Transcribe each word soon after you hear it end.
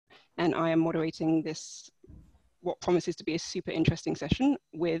and I am moderating this, what promises to be a super interesting session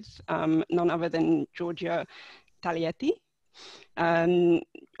with none other than Georgia Taglietti.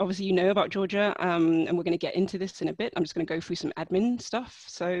 Obviously, you know about Georgia, and we're going to get into this in a bit. I'm just going to go through some admin stuff.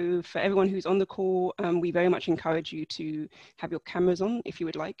 So for everyone who's on the call, we very much encourage you to have your cameras on if you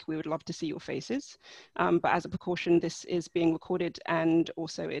would like. We would love to see your faces. But as a precaution, this is being recorded, and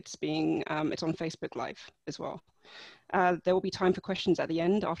also it's on Facebook Live as well. There will be time for questions at the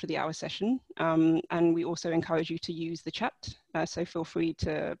end after the hour session, and we also encourage you to use the chat. So feel free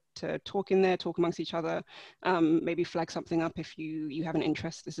to talk in there, talk amongst each other, maybe flag something up if you have an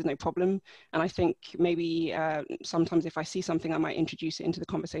interest. This is no problem. And I think maybe sometimes if I see something, I might introduce it into the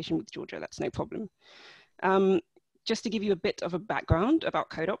conversation with Georgia. That's no problem. Just to give you a bit of a background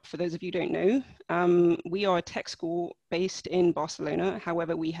about CodeOp, for those of you who don't know, we are a tech school based in Barcelona.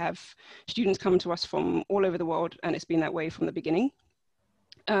 However, we have students come to us from all over the world, and it's been that way from the beginning.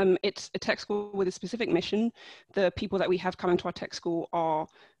 It's a tech school with a specific mission. The people that we have coming to our tech school are,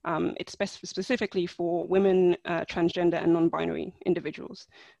 it's specifically for women, transgender and non-binary individuals,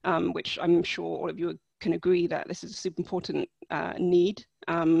 which I'm sure all of you can agree that this is a super important need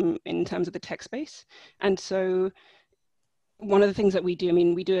in terms of the tech space. And so one of the things that we do, I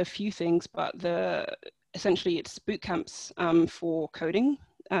mean, we do a few things, but essentially it's boot camps for coding.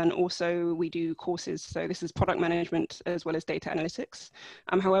 And also we do courses. So this is product management as well as data analytics.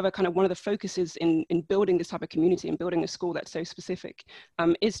 However, kind of one of the focuses in building this type of community and building a school that's so specific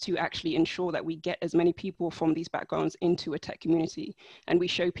is to actually ensure that we get as many people from these backgrounds into a tech community. And we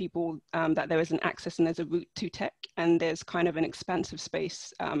show people that there is an access and there's a route to tech, and there's kind of an expansive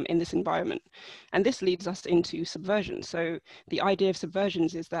space in this environment. And this leads us into SubVersion. So the idea of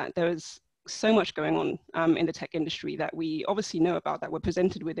SubVersions is that there is so much going on in the tech industry that we obviously know about, that we're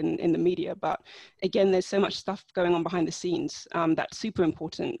presented with in the media, but again, there's so much stuff going on behind the scenes that's super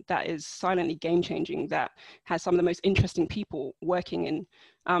important, that is silently game changing, that has some of the most interesting people working in,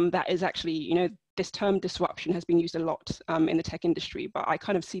 that is actually, you know, this term disruption has been used a lot in the tech industry, but I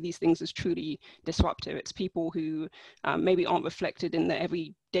kind of see these things as truly disruptive. It's people who maybe aren't reflected in the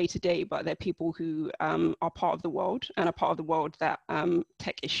every day-to-day, but they're people who are part of the world and are part of the world that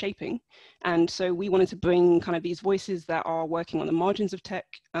tech is shaping. And so we wanted to bring kind of these voices that are working on the margins of tech,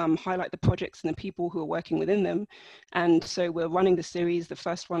 highlight the projects and the people who are working within them. And so we're running the series. The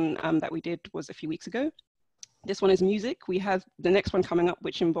first one that we did was a few weeks ago. This one is music. We have the next one coming up,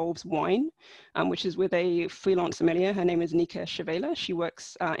 which involves wine, which is with a freelance sommelier. Her name is Nika Chavela. She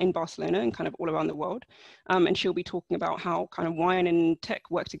works in Barcelona and kind of all around the world. And she'll be talking about how kind of wine and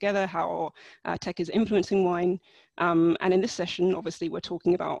tech work together, how tech is influencing wine. And in this session, obviously, we're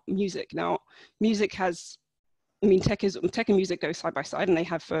talking about music. Now, music has, I mean, tech and music go side by side, and they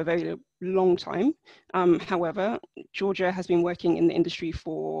have for a very long time. However, Georgia has been working in the industry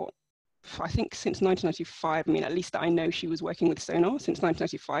for I think since 1995, I mean, at least that I know she was working with Sonar since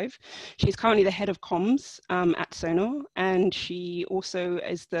 1995. She's currently the head of comms at Sonar, and she also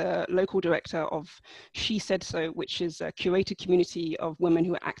is the local director of Shesaid.so, which is a curated community of women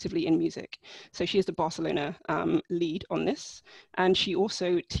who are actively in music. So she is the Barcelona lead on this, and she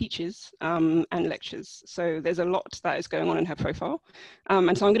also teaches and lectures. So there's a lot that is going on in her profile.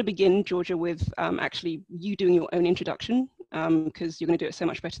 And so I'm going to begin, Georgia, with actually you doing your own introduction, because you're going to do it so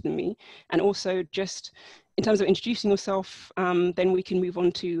much better than me. And also just in terms of introducing yourself, then we can move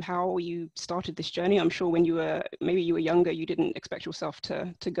on to how you started this journey. I'm sure when maybe you were younger, you didn't expect yourself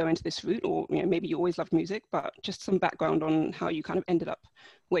to go into this route, or you know, maybe you always loved music, but just some background on how you kind of ended up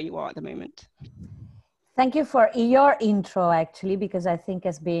where you are at the moment. Thank you for your intro, actually, because I think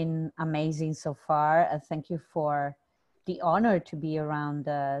it's been amazing so far. Thank you for the honor to be around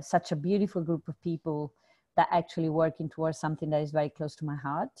such a beautiful group of people that actually working towards something that is very close to my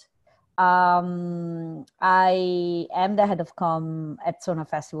heart. I am the head of comm at Sonar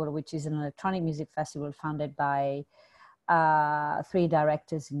Festival, which is an electronic music festival founded by 3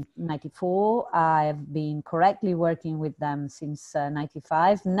 directors in '94. I've been correctly working with them since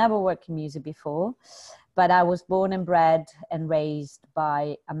 '95, never worked in music before, but I was born and bred and raised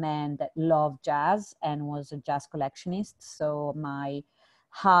by a man that loved jazz and was a jazz collectionist. So my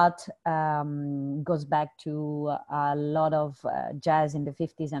heart goes back to a lot of jazz in the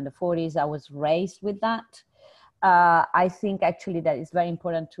 50s and the 40s. I was raised with that. I think actually that it's very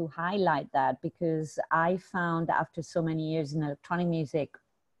important to highlight that, because I found after so many years in electronic music,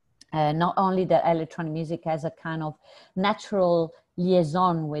 not only that electronic music has a kind of natural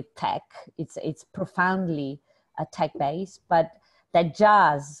liaison with tech, it's profoundly tech-based, but that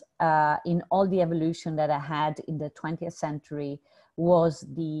jazz in all the evolution that I had in the 20th century was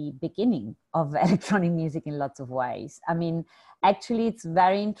the beginning of electronic music in lots of ways. I mean, actually, it's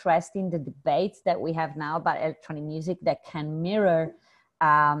very interesting, the debates that we have now about electronic music that can mirror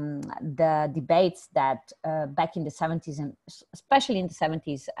the debates that back in the 70s, and especially in the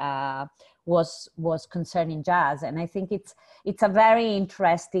 70s, was concerning jazz. And I think it's a very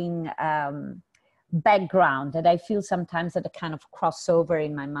interesting background that I feel sometimes that a kind of crossover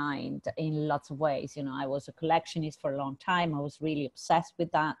in my mind in lots of ways. You know, I was a collectionist for a long time. I was really obsessed with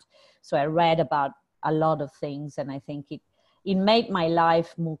that. So I read about a lot of things, and I think it made my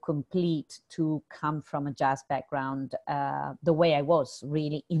life more complete to come from a jazz background the way I was,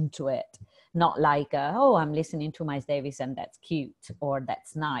 really into it. Not like, oh, I'm listening to Miles Davis and that's cute or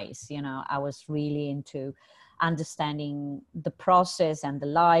that's nice. You know, I was really into understanding the process and the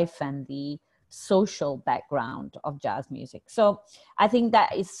life and the social background of jazz music. So I think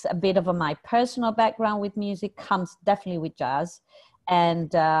that is a bit of my personal background with music, comes definitely with jazz.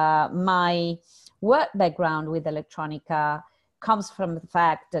 And my work background with electronica comes from the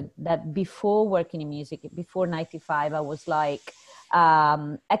fact that before working in music, before 95, I was like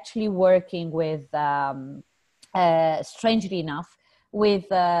actually working with, strangely enough, with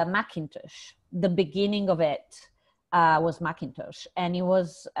Macintosh. The beginning of it was Macintosh. And it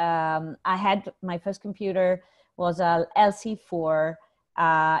was, I had my first computer was a LC4.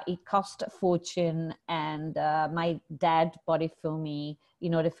 It cost a fortune, and my dad bought it for me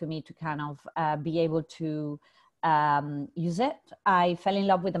in order for me to kind of be able to use it. I fell in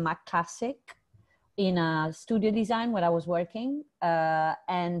love with the Mac Classic in a studio design where I was working.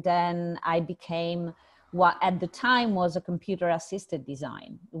 And then I became what at the time was a computer assisted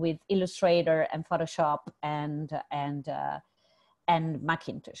design with Illustrator and Photoshop and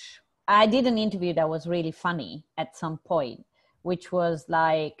Macintosh. I did an interview that was really funny at some point, which was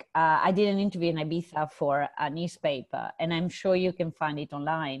like, I did an interview in Ibiza for a newspaper, and I'm sure you can find it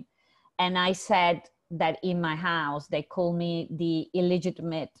online. And I said that in my house, they call me the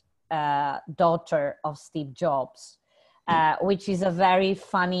illegitimate daughter of Steve Jobs. Which is a very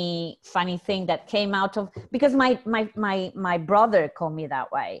funny thing that came out of, because my brother called me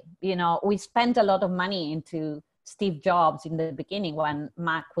that way. You know, we spent a lot of money into Steve Jobs in the beginning when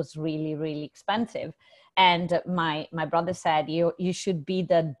Mac was really, really expensive. And my brother said, you should be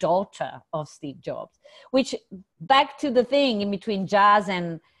the daughter of Steve Jobs, which, back to the thing in between jazz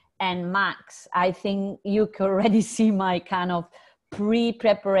and Macs, I think you can already see my kind of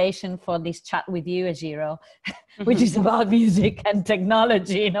pre-preparation for this chat with you, Ajiro, which is about music and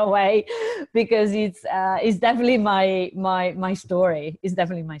technology in a way, because it's definitely my story. It's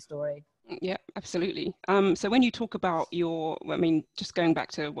definitely my story. Yeah, absolutely. So when you talk about I mean, just going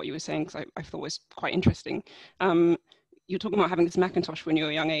back to what you were saying, because I thought was quite interesting. You're talking about having this Macintosh when you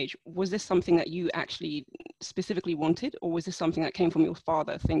were a young age. Was this something that you actually specifically wanted, or was this something that came from your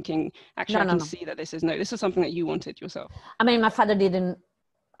father thinking, actually, I can see that this is something that you wanted yourself? I mean, my father didn't.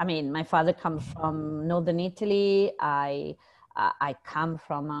 I mean, my father comes from northern Italy. I come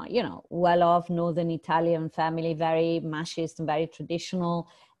from a, well-off northern Italian family, very machist and very traditional.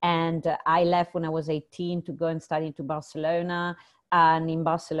 And I left when I was 18 to go and study to Barcelona. And in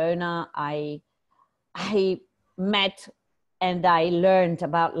Barcelona, I met and I learned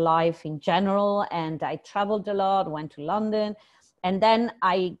about life in general. And I traveled a lot, went to London. And then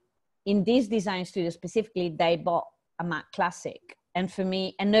in this design studio specifically, they bought a Mac Classic. And for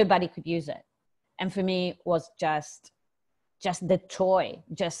me, and nobody could use it. And for me, it was just the toy,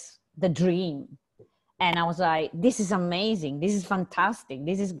 just the dream. And I was like, this is amazing. This is fantastic.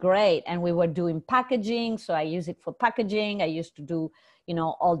 This is great. And we were doing packaging. So I use it for packaging. I used to do,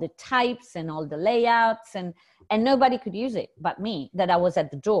 all the types and all the layouts, and nobody could use it but me, that I was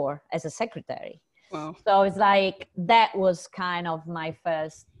at the door as a secretary. Wow. So it's like, that was kind of my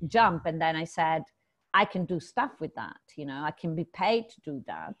first jump. And then I said, I can do stuff with that. I can be paid to do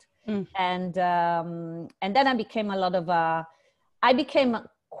that. And then I became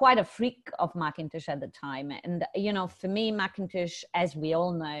quite a freak of Macintosh at the time. And, for me, Macintosh, as we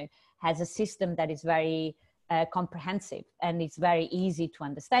all know, has a system that is very comprehensive, and it's very easy to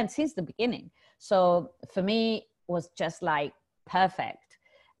understand since the beginning. So for me, it was just like perfect.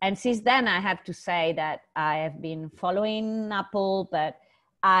 And since then, I have to say that I have been following Apple, but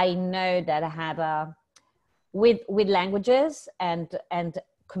I know that I have with languages and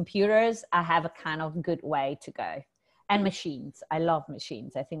computers, I have a kind of good way to go. And machines, I love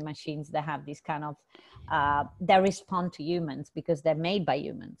machines. I think machines, they have this kind of, they respond to humans because they're made by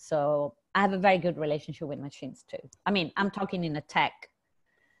humans. So I have a very good relationship with machines too. I mean, I'm talking in a tech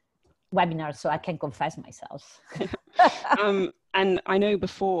webinar, so I can confess myself. And I know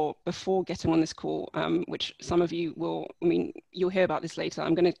before getting on this call, which some of you will, I mean, you'll hear about this later.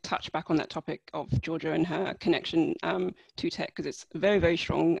 I'm going to touch back on that topic of Georgia and her connection to tech, because it's very, very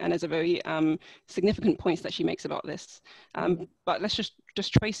strong, and there's a very significant points that she makes about this. But let's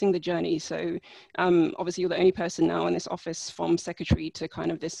just tracing the journey. So obviously you're the only person now in this office, from secretary to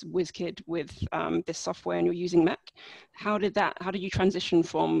kind of this whiz kid with this software, and you're using Mac. How did you transition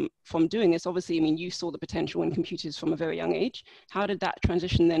from doing this? Obviously, I mean, you saw the potential in computers from a very young age. How did that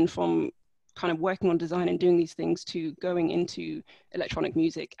transition then from kind of working on design and doing these things to going into electronic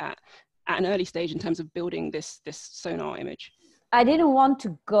music at an early stage in terms of building this Sonar image? I didn't want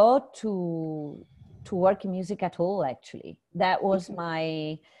to go to work in music at all, actually. That was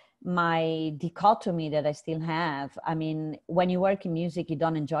my dichotomy that I still have. I mean, when you work in music, you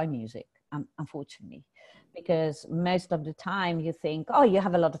don't enjoy music, unfortunately, because most of the time you think, oh, you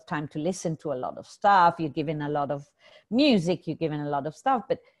have a lot of time to listen to a lot of stuff, you're given a lot of music, you're given a lot of stuff,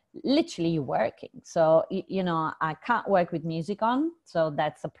 but literally you're working. So, you know, I can't work with music on, so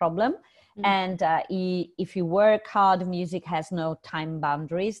that's a problem. And if you work hard, music has no time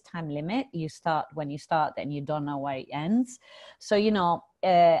boundaries, time limit. You start when you start and you don't know where it ends. So, you know,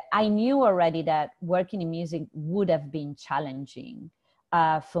 I knew already that working in music would have been challenging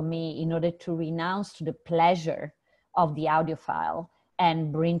for me, in order to renounce to the pleasure of the audiophile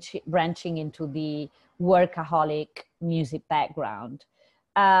and branching into the workaholic music background.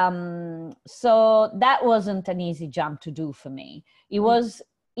 So that wasn't an easy jump to do for me. It was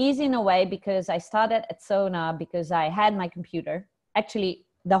easy in a way because I started at Sonar because I had my computer. Actually,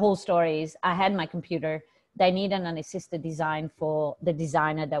 the whole story is I had my computer. They needed an assisted design for the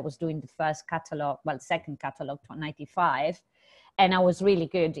designer that was doing the first catalog, well, second catalog, 95. And I was really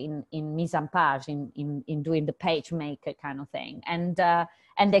good in mise en page, in doing the page maker kind of thing. And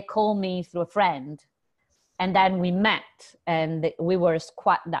they called me through a friend. And then we met, and we were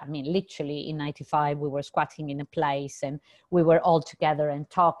literally in 95, we were squatting in a place, and we were all together and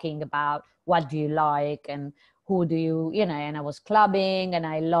talking about what do you like and who do you, you know, and I was clubbing, and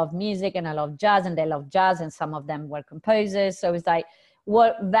I love music, and I love jazz, and they love jazz, and some of them were composers. So it was like,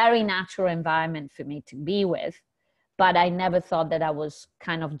 what very natural environment for me to be with. But I never thought that I was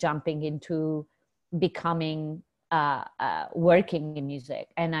kind of jumping into becoming, working in music.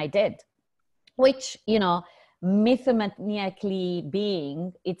 And I did. Which, you know, mathematically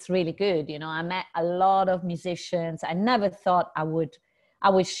being, it's really good. You know, I met a lot of musicians. I never thought I would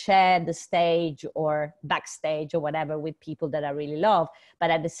share the stage or backstage or whatever with people that I really love.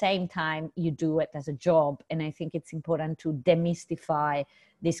 But at the same time, you do it as a job. And I think it's important to demystify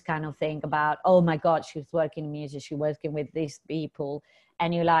this kind of thing about, oh my God, she's working in music, she's working with these people.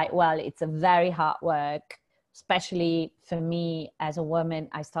 And you're like, well, it's a very hard work. Especially for me as a woman,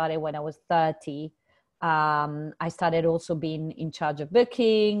 I started when I was 30. I started also being in charge of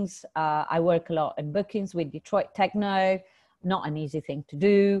bookings. I work a lot in bookings with Detroit Techno, not an easy thing to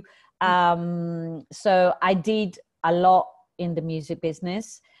do. So I did a lot in the music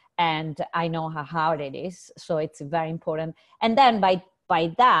business, and I know how hard it is. So it's very important. And then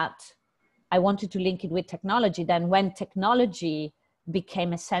by that, I wanted to link it with technology. Then when technology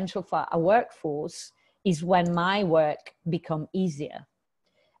became essential for a workforce, is when my work become easier.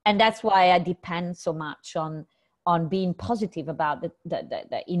 And that's why I depend so much on being positive about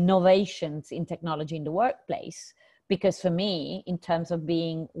the innovations in technology in the workplace. Because for me, in terms of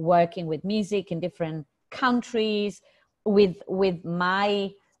working with music in different countries, with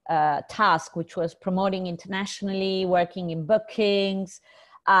my task, which was promoting internationally, working in bookings,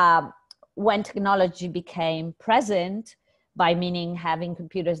 when technology became present, by meaning having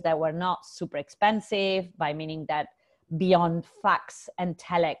computers that were not super expensive, by meaning that beyond fax and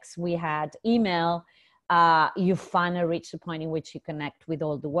telex, we had email, you finally reach the point in which you connect with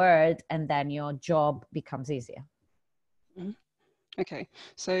all the world, and then your job becomes easier. Okay,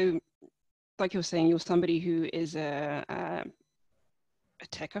 so like you're saying, you're somebody who is a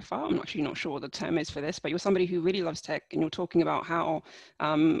techophile. I'm actually not sure what the term is for this, but you're somebody who really loves tech, and you're talking about how,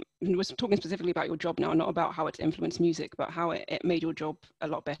 we're talking specifically about your job now, not about how it's influenced music, but how it made your job a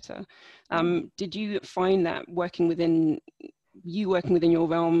lot better. Did you find that working within your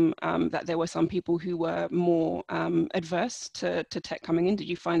realm, that there were some people who were more adverse to tech coming in? Did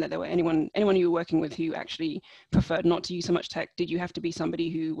you find that there were anyone you were working with who actually preferred not to use so much tech? Did you have to be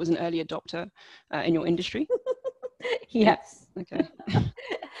somebody who was an early adopter in your industry? Yes. Okay.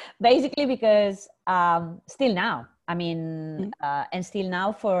 Basically because still now, I mean, and still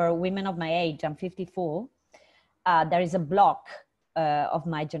now for women of my age, I'm 54, there is a block of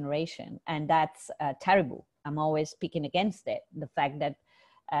my generation, and that's terrible. I'm always speaking against it. The fact that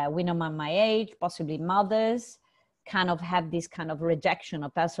women of my age, possibly mothers, kind of have this kind of rejection or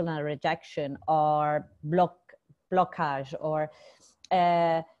personal rejection or blockage or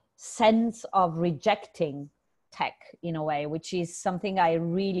sense of rejecting tech in a way, which is something I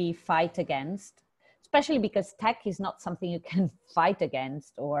really fight against, especially because tech is not something you can fight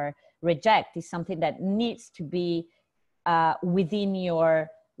against or reject. It's something that needs to be within your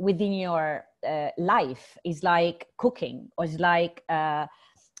life. Is like cooking, or is like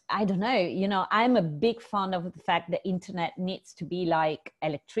I don't know, you know, I'm a big fan of the fact that internet needs to be like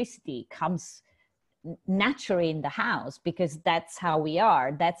electricity, comes naturally in the house, because that's how we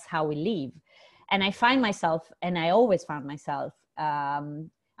are, that's how we live. And I find myself, and I always found myself, I'm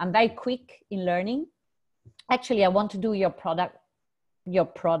very quick in learning. Actually, I want to do your product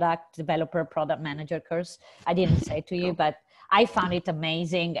developer, product manager course. I didn't say to you, but I found it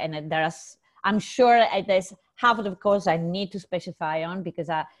amazing. And I'm sure there's half of the course I need to specify on, because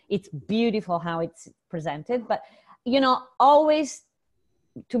it's beautiful how it's presented. But, you know, always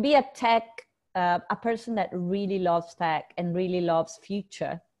to be a person that really loves tech and really loves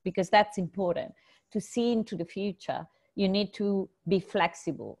future, because that's important. To see into the future, you need to be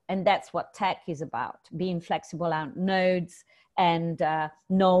flexible. And that's what tech is about, being flexible on nodes and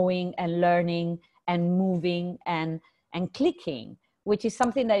knowing and learning and moving and clicking, which is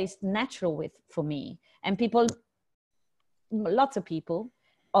something that is natural for me. And people, lots of people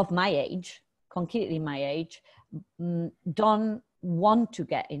of my age, completely my age, don't want to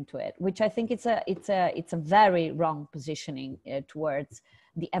get into it, which I think it's a very wrong positioning towards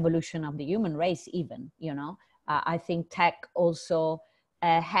the evolution of the human race. Even, you know, I think tech also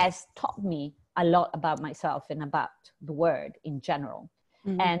has taught me a lot about myself and about the world in general.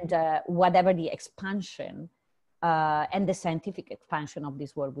 And whatever the expansion and the scientific expansion of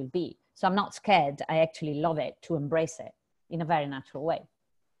this world will be. So I'm not scared. I actually love it, to embrace it in a very natural way.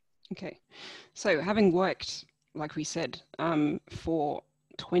 Okay. So having worked, like we said, for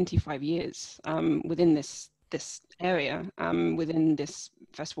 25 years within this area, within this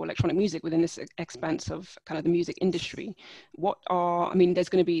festival electronic music, within this expanse of kind of the music industry,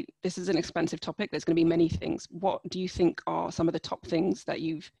 this is an expansive topic, there's going to be many things. What do you think are some of the top things that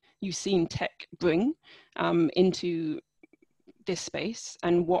you've seen tech bring into this space,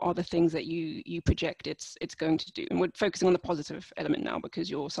 and what are the things that you project it's going to do? And we're focusing on the positive element now,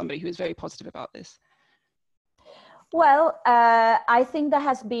 because you're somebody who is very positive about this. Well, I think there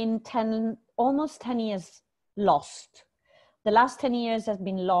has been almost 10 years lost. The last 10 years has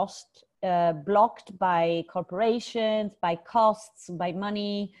been lost, blocked by corporations, by costs, by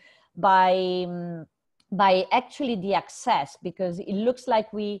money, by actually the access, because it looks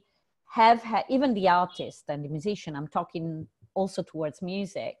like we have had, even the artist and the musician, I'm talking also towards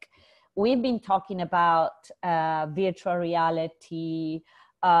music, we've been talking about virtual reality,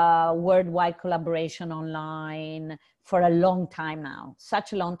 worldwide collaboration online for a long time now,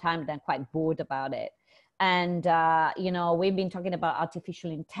 such a long time that I'm quite bored about it. And, you know, we've been talking about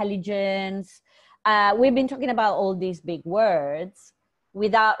artificial intelligence. We've been talking about all these big words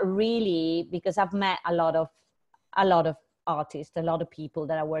without really, because I've met a lot of artists, a lot of people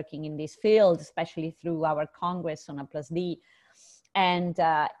that are working in this field, especially through our Congress, Sonar Plus D. And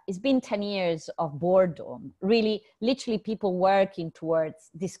it's been 10 years of boredom, really, literally people working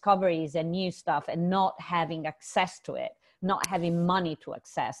towards discoveries and new stuff and not having access to it, not having money to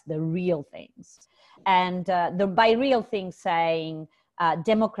access the real things. And by real things, saying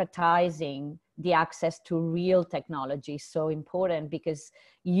democratizing the access to real technology is so important, because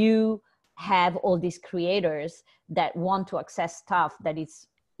you have all these creators that want to access stuff that is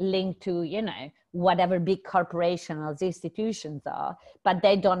linked to, you know, whatever big corporation or institutions are, but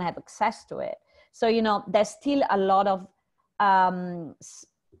they don't have access to it. So, you know, there's still a lot of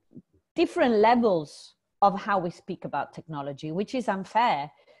different levels of how we speak about technology, which is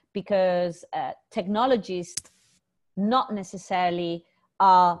unfair, because technologists not necessarily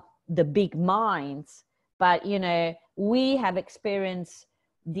are the big minds, but, you know, we have experienced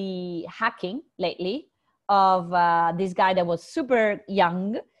the hacking lately of this guy that was super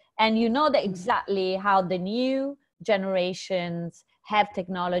young. And you know that exactly how the new generations have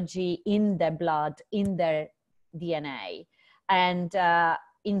technology in their blood, in their DNA. And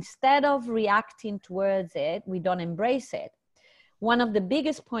instead of reacting towards it, we don't embrace it. One of the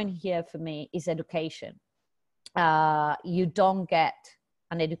biggest points here for me is education. You don't get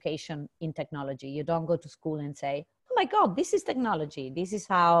an education in technology. You don't go to school and say, oh my God, this is technology. This is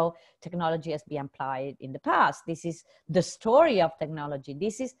how technology has been applied in the past. This is the story of technology.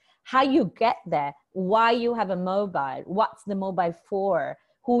 This is how you get there, why you have a mobile, what's the mobile for,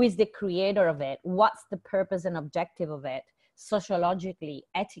 who is the creator of it, what's the purpose and objective of it. sociologically,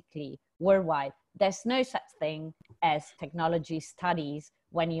 ethically, worldwide. There's no such thing as technology studies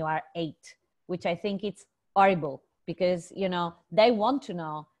when you are 8, which I think it's horrible, because, you know, they want to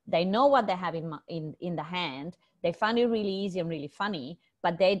know, they know what they have in the hand, they find it really easy and really funny,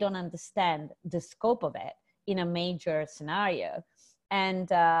 but they don't understand the scope of it in a major scenario.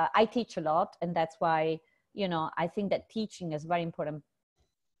 And I teach a lot, and that's why, you know, I think that teaching is a very important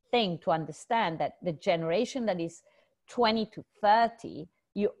thing to understand, that the generation that is 20 to 30,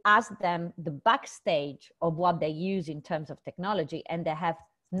 you ask them the backstage of what they use in terms of technology, and they have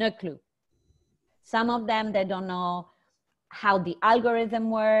no clue. Some of them, they don't know how the algorithm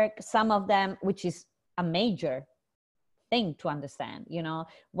work. Some of them, which is a major thing to understand, you know,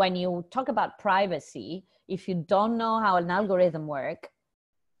 when you talk about privacy, if you don't know how an algorithm work,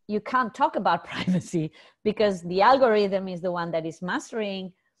 you can't talk about privacy, because the algorithm is the one that is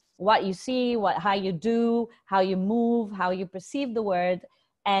mastering what you see, how you do, how you move, how you perceive the world,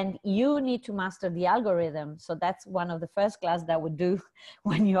 and you need to master the algorithm. So that's one of the first class that I would do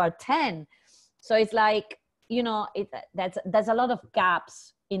when you are 10. So it's like, you know, there's a lot of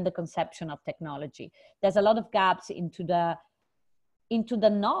gaps in the conception of technology. There's a lot of gaps into the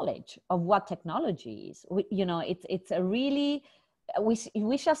knowledge of what technology is. You know, it's a really,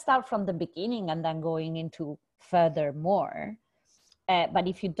 we shall start from the beginning and then going into further more. But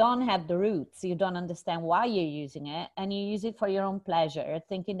if you don't have the roots, you don't understand why you're using it, and you use it for your own pleasure,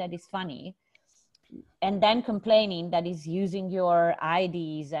 thinking that it's funny, and then complaining that it's using your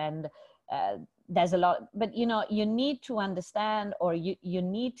IDs, and there's a lot. But, you know, you need to understand, or you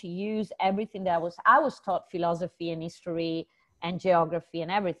need to use everything that I was taught philosophy and history and geography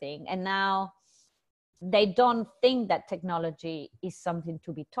and everything. And now they don't think that technology is something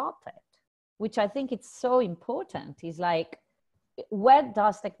to be taught at, which I think it's so important. Is like, where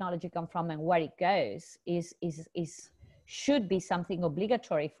does technology come from and where it goes should be something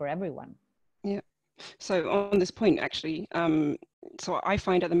obligatory for everyone. Yeah. So on this point, actually, so I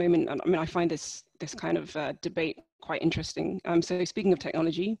find at the moment, I mean, I find this kind of debate quite interesting. So speaking of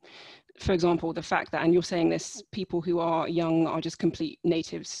technology, for example, the fact that, and you're saying this, people who are young are just complete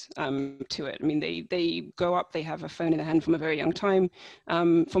natives to it. I mean, they grow up, they have a phone in their hand from a very young time,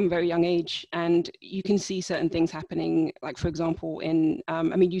 from a very young age, and you can see certain things happening. Like, for example, I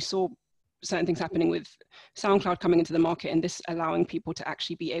mean, you saw certain things happening with SoundCloud coming into the market, and this allowing people to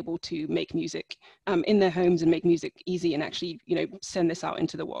actually be able to make music in their homes and make music easy and actually, you know, send this out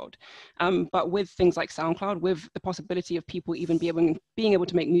into the world. But with things like SoundCloud, with the possibility of people even being able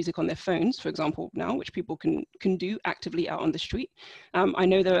to make music on their phones, for example, now, which people can do actively out on the street. I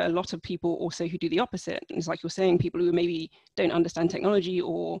know there are a lot of people also who do the opposite. It's like you're saying, people who maybe don't understand technology,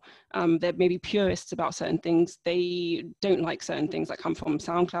 or they're maybe purists about certain things. They don't like certain things that come from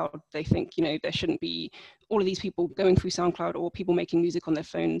SoundCloud. They think, you know, there shouldn't be all of these people going through SoundCloud, or people making music on their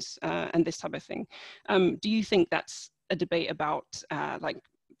phones and this type of thing. Do you think that's a debate about like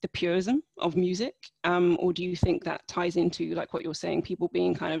the purism of music, or do you think that ties into, like what you're saying, people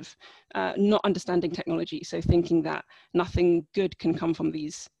being kind of not understanding technology, so thinking that nothing good can come from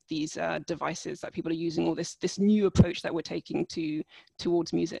these devices that people are using, or this new approach that we're taking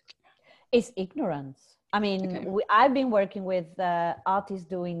towards music? It's ignorance. I mean, okay. I've been working with artists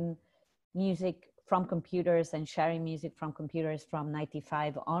doing music from computers and sharing music from computers from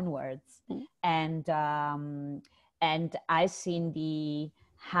 95 onwards. And I've seen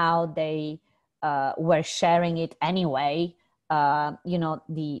how they were sharing it anyway. You know,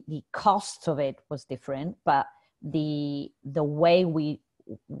 the cost of it was different, but the way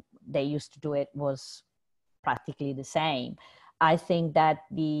they used to do it was practically the same. I think that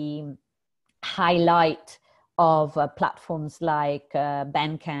the highlight of platforms like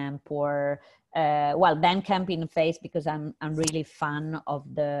Bandcamp, or Bandcamp in the face, because I'm really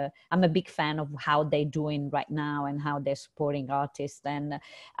I'm a big fan of how they're doing right now and how they're supporting artists. And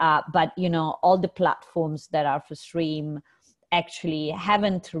but, you know, all the platforms that are for stream actually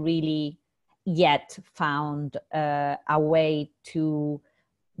haven't really yet found a way to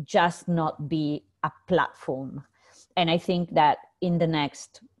just not be a platform. And I think that in the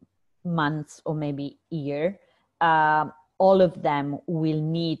next months or maybe year, all of them will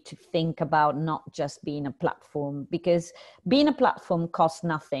need to think about not just being a platform, because being a platform costs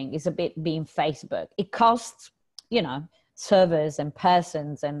nothing. It's a bit being Facebook. It costs, you know, servers and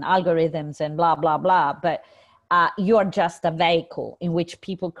persons and algorithms and blah, blah, blah. But you're just a vehicle in which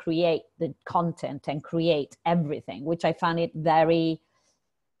people create the content and create everything, which I find it very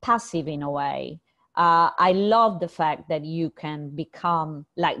passive in a way. I love the fact that you can become,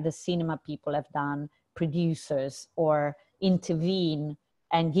 like the cinema people have done, producers, or intervene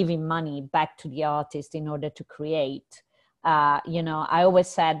and giving money back to the artist in order to create. You know, I always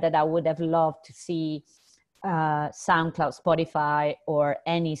said that I would have loved to see SoundCloud, Spotify, or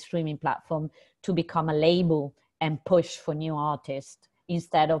any streaming platform to become a label and push for new artists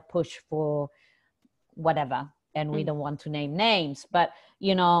instead of push for whatever. And we don't want to name names, but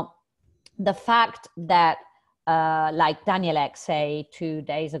you know, the fact that like Daniel X say 2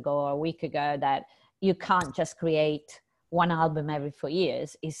 days ago or a week ago, that you can't just create one album every 4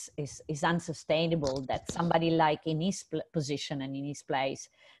 years is unsustainable. That somebody like in his position and in his place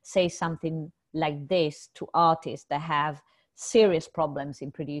say something like this to artists that have serious problems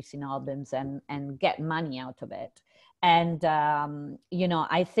in producing albums and get money out of it. And you know,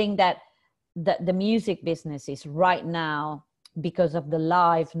 I think that the music business is right now, because of the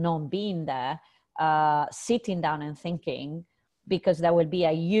live not being there, sitting down and thinking, because there will be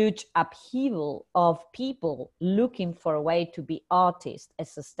a huge upheaval of people looking for a way to be artists and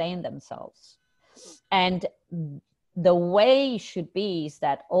sustain themselves. And the way it should be is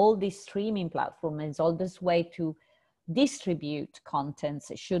that all these streaming platforms, all this way to distribute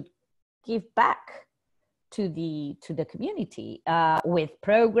contents should give back to the community with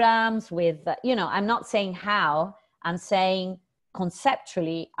programs, with, you know, I'm not saying how, I'm saying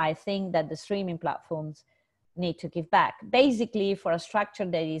conceptually, I think that the streaming platforms need to give back. Basically, for a structure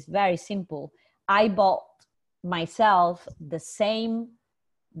that is very simple, I bought myself the same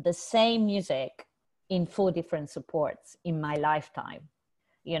music in 4 different supports in my lifetime.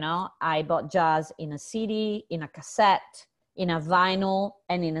 You know, I bought jazz in a CD, in a cassette, in a vinyl,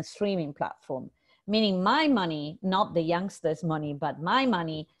 and in a streaming platform. Meaning my money, not the youngsters' money, but my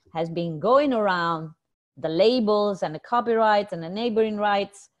money has been going around the labels and the copyrights and the neighboring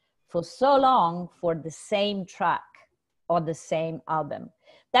rights for so long for the same track or the same album.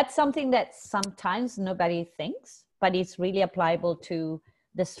 That's something that sometimes nobody thinks, but it's really applicable to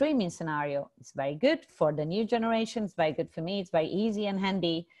the streaming scenario. It's very good for the new generation. It's very good for me. It's very easy and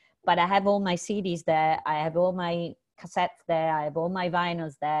handy, but I have all my CDs there. I have all my cassettes there. I have all my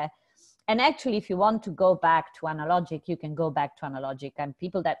vinyls there. And actually, if you want to go back to analogic, you can go back to analogic. And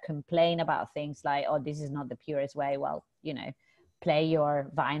people that complain about things like, oh, this is not the purest way. Well, you know, play your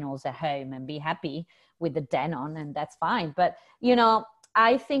vinyls at home and be happy with the Denon, and that's fine. But, you know,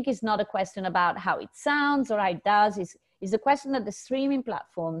 I think it's not a question about how it sounds or how it does. It's a question that the streaming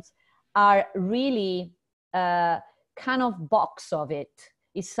platforms are really kind of box of it.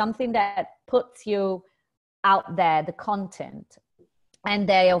 It's something that puts you out there, the content. And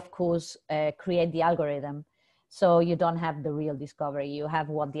they, of course, create the algorithm. So you don't have the real discovery. You have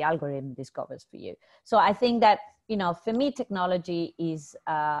what the algorithm discovers for you. So I think that, you know, for me, technology is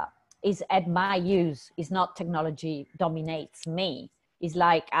at my use. It's not technology dominates me. It's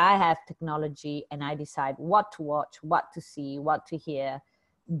like I have technology and I decide what to watch, what to see, what to hear,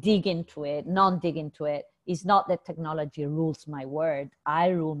 dig into it, non-dig into it. It's not that technology rules my world. I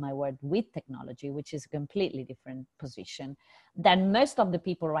rule my world with technology, which is a completely different position than most of the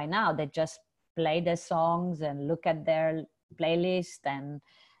people right now that just play their songs and look at their playlist and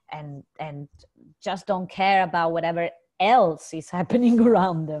just don't care about whatever else is happening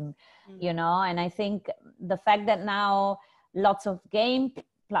around them, you know. And I think the fact that now lots of game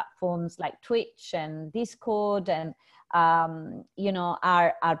platforms like Twitch and Discord and you know,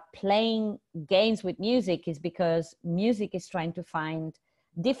 are playing games with music is because music is trying to find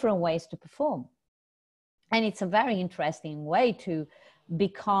different ways to perform. And it's a very interesting way to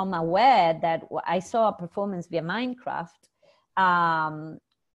become aware that I saw a performance via Minecraft,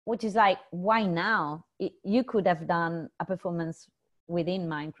 which is like, why now? You could have done a performance within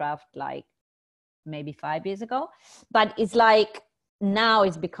Minecraft like maybe 5 years ago, but it's like now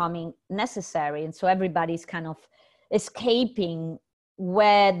it's becoming necessary. And so everybody's kind of escaping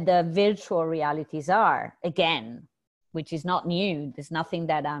where the virtual realities are again, which is not new. There's nothing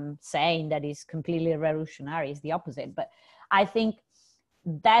that I'm saying that is completely revolutionary. It's the opposite. But I think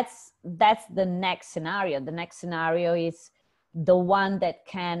that's the next scenario. The next scenario is the one that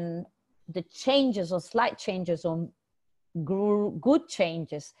can, the changes or slight changes or good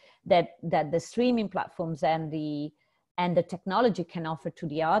changes that the streaming platforms and the technology can offer to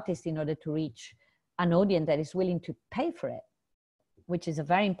the artist in order to reach an audience that is willing to pay for it, which is a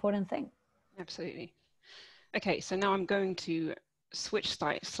very important thing. Absolutely. Okay, so now I'm going to switch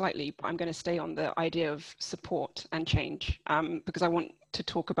slightly, but I'm going to stay on the idea of support and change because I want to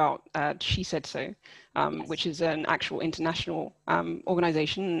talk about Shesaid.so, Yes. which is an actual international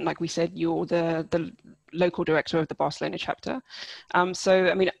organization. Like we said, you're the local director of the Barcelona chapter. So,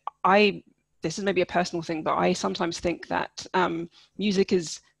 I mean, this is maybe a personal thing, but I sometimes think that music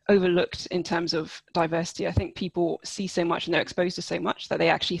is overlooked in terms of diversity. I think people see so much and they're exposed to so much that they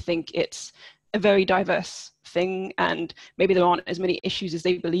actually think it's a very diverse thing, and maybe there aren't as many issues as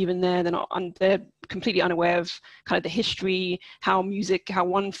they believe in there. They're completely unaware of kind of the history, how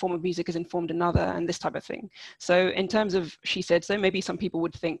one form of music has informed another, and this type of thing. So in terms of She Said So, maybe some people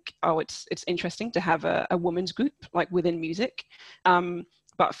would think, oh, it's interesting to have a women's group like within music.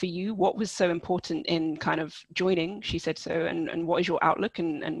 But for you, what was so important in kind of joining She Said So, and what is your outlook,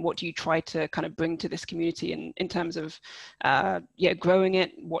 and what do you try to kind of bring to this community in terms of growing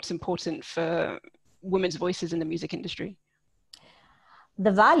it? What's important for women's voices in the music industry?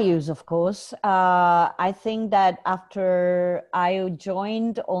 The values, of course. I think that after I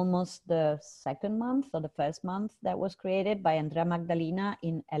joined almost the second month or the first month that was created by Andrea Magdalena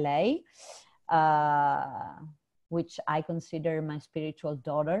in LA, which I consider my spiritual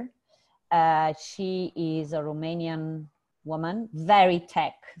daughter. She is a Romanian woman, very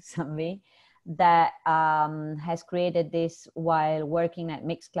tech savvy, that has created this while working at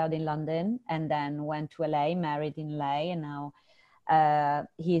Mixcloud in London, and then went to LA, married in LA, and now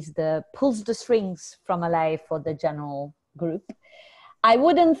he's pulls the strings from LA for the general group. I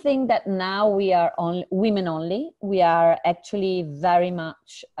wouldn't think that now we are women only. We are actually very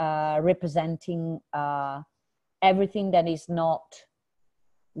much representing everything that is not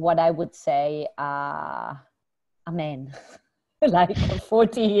what I would say a man, like a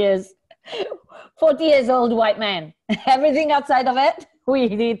 40 years old white man. Everything outside of it,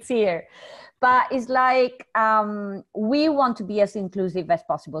 it's here. But it's like we want to be as inclusive as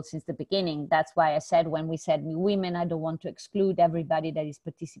possible since the beginning. That's why I said, when we said women, I don't want to exclude everybody that is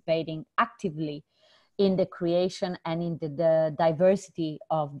participating actively in the creation and in the diversity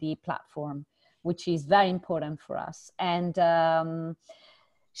of the platform, which is very important for us. And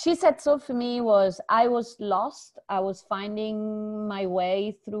She Said So for me was, I was lost. I was finding my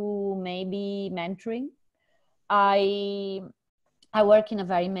way through maybe mentoring. I work in a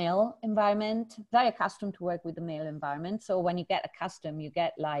very male environment, very accustomed to work with the male environment. So when you get accustomed, you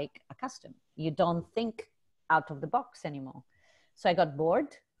get like accustomed. You don't think out of the box anymore. So I got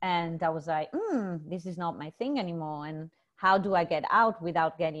bored and I was like, this is not my thing anymore. And how do I get out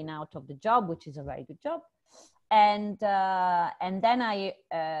without getting out of the job, which is a very good job? And then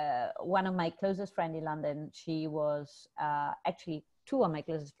one of my closest friends in London, she was actually two of my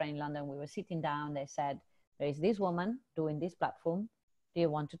closest friends in London, we were sitting down, they said, there is this woman doing this platform. Do you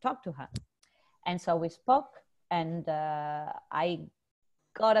want to talk to her? And so we spoke, and I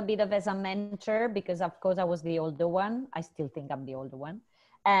got a bit of as a mentor because, of course, I was the older one. I still think I'm the older one.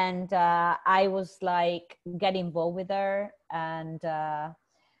 And I was like, get involved with her. And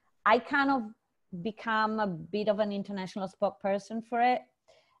I kind of become a bit of an international spokesperson for it.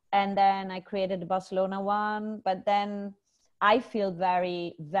 And then I created the Barcelona one, but then I feel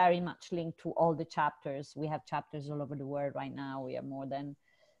very, very much linked to all the chapters. We have chapters all over the world right now. We are more than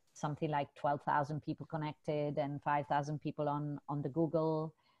something like 12,000 people connected and 5,000 people on the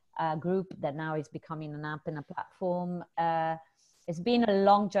Google group that now is becoming an app and a platform. It's been a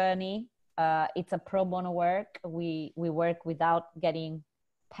long journey. It's a pro bono work. We work without getting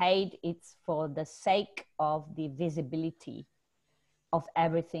paid. It's for the sake of the visibility of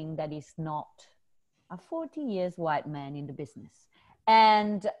everything that is not a 40 years white man in the business.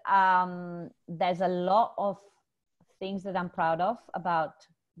 And there's a lot of things that I'm proud of about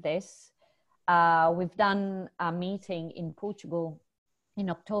this. We've done a meeting in Portugal in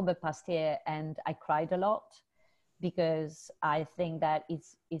October past year, and I cried a lot because I think that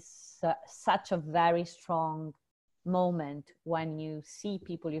it's such a very strong moment when you see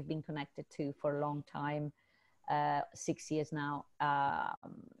people you've been connected to for a long time, 6 years now.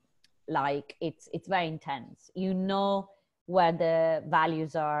 Like it's very intense. You know where the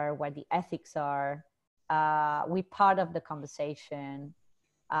values are, where the ethics are. We're part of the conversation.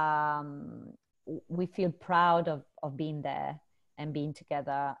 We feel proud of being there and being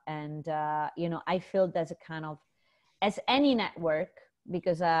together. And, I feel there's a kind of, as any network,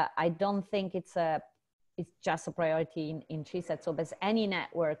 because I don't think it's just a priority in She Said So, but as any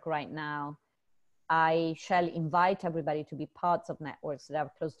network right now, I shall invite everybody to be parts of networks that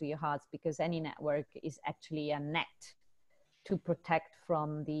are close to your hearts, because any network is actually a net to protect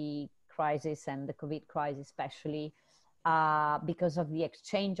from the crisis, and the COVID crisis especially, because of the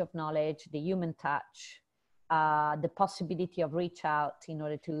exchange of knowledge, the human touch, the possibility of reach out in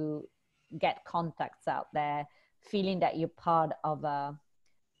order to get contacts out there, feeling that you're part of a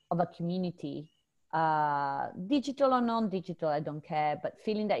community, digital or non-digital, I don't care, but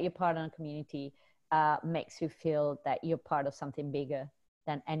feeling that you're part of a community makes you feel that you're part of something bigger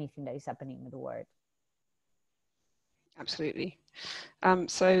than anything that is happening in the world. Absolutely.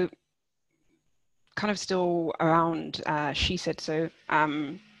 So kind of still around She Said So,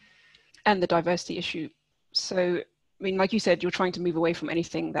 And the diversity issue. So, I mean, like you said, you're trying to move away from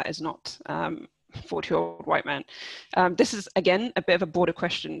anything that is not 40-year-old white man. This is, again, a bit of a broader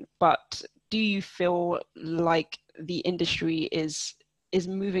question, but do you feel like the industry is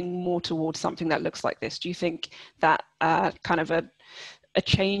moving more towards something that looks like this? Do you think that kind of a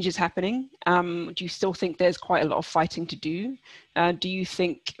change is happening? Do you still think there's quite a lot of fighting to do? Do you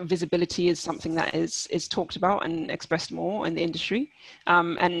think visibility is something that is talked about and expressed more in the industry?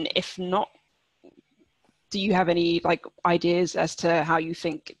 And if not, do you have any like ideas as to how you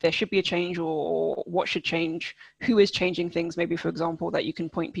think there should be a change, or what should change? Who is changing things, maybe, for example, that you can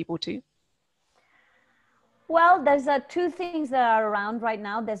point people to? Well, there's two things that are around right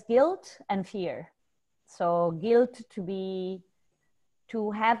now. There's guilt and fear. So guilt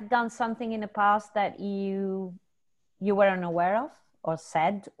to have done something in the past that you were unaware of, or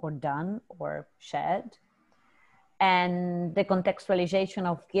said, or done, or shared. And the contextualization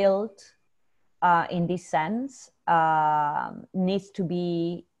of guilt in this sense needs to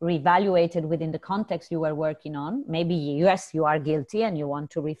be reevaluated within the context you were working on. Maybe, yes, you are guilty and you want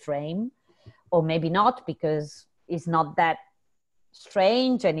to reframe, or maybe not, because it's not that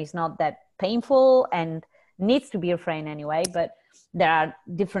strange and it's not that painful and needs to be reframed anyway. But there are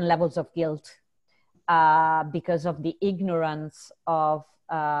different levels of guilt because of the ignorance of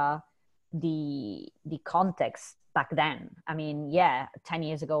the context back then. I mean, yeah, 10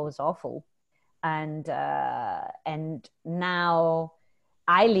 years ago was awful. And now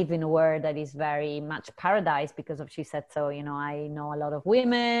I live in a world that is very much paradise because of She Said So. You know, I know a lot of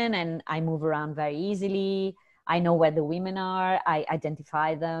women and I move around very easily. I know where the women are. I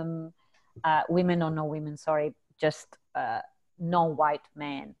identify them. Women or no women, sorry, just non-white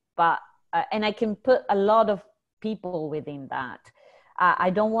men. But and I can put a lot of people within that.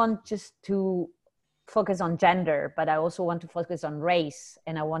 I don't want just to focus on gender, but I also want to focus on race,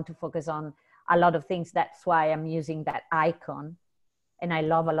 and I want to focus on a lot of things. That's why I'm using that icon. And I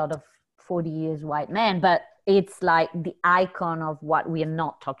love a lot of 40 years white men, but it's like the icon of what we are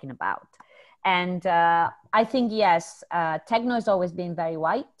not talking about. And I think, yes, techno has always been very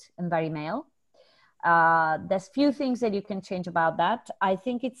white and very male. There's few things that you can change about that. I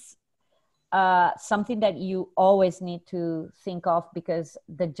think it's something that you always need to think of, because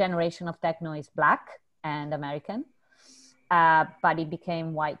the generation of techno is Black and American. But it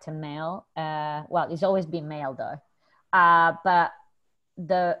became white and male. Well, it's always been male though. But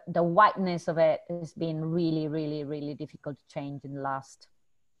the whiteness of it has been really, really, really difficult to change in the last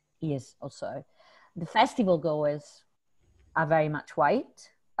years or so. The festival goers are very much white.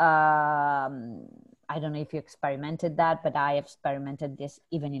 I don't know if you experimented that, but I have experimented this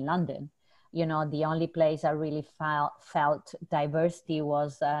even in London. You know, the only place I really felt diversity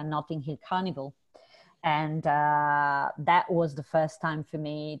was Notting Hill Carnival. And that was the first time for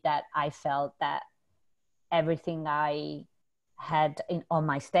me that I felt that everything I had on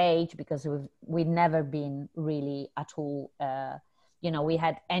my stage, because we've never been really at all, you know, we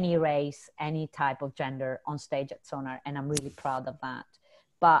had any race, any type of gender on stage at Sonar, and I'm really proud of that.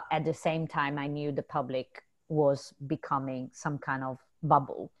 But at the same time, I knew the public was becoming some kind of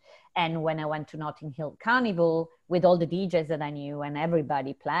bubble. And when I went to Notting Hill Carnival with all the DJs that I knew and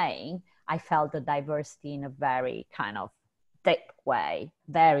everybody playing, I felt the diversity in a very kind of deep way,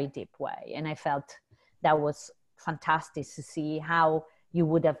 very deep way. And I felt that was fantastic to see how you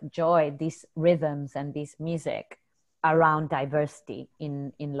would have enjoyed these rhythms and this music around diversity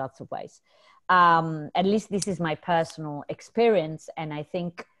in lots of ways. At least this is my personal experience. And I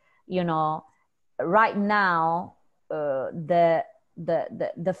think, you know, right now, the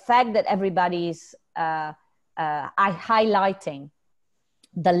fact that everybody's highlighting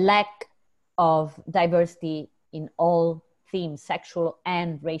the lack of diversity in all themes, sexual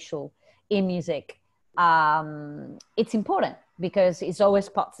and racial, in music, it's important because it's always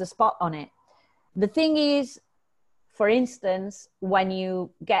puts the spot on it. The thing is, for instance, when you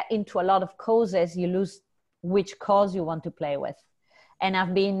get into a lot of causes, you lose which cause you want to play with. And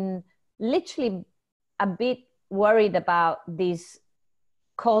I've been literally a bit worried about these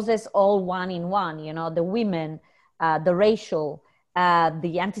causes all one in one, you know, the women, the racial,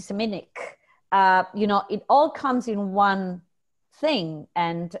 the anti-Semitic, you know, it all comes in one thing,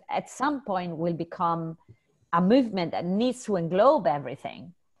 and at some point will become a movement that needs to englobe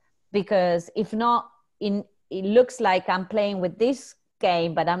everything, because if not, it looks like I'm playing with this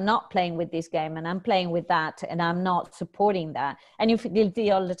game, but I'm not playing with this game, and I'm playing with that, and I'm not supporting that, and you feel guilty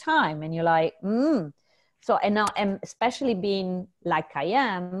all the time, and you're like, So, and now, and especially being like I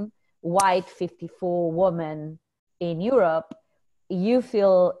am, white 54 woman in Europe, you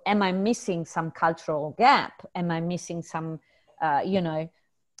feel, am I missing some cultural gap? Am I missing some, you know,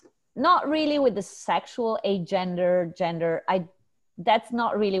 not really with the sexual gender. That's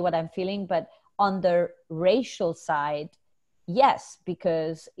not really what I'm feeling. But on the racial side, yes,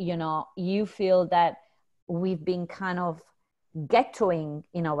 because, you know, you feel that we've been kind of ghettoing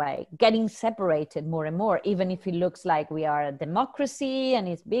in a way, getting separated more and more, even if it looks like we are a democracy and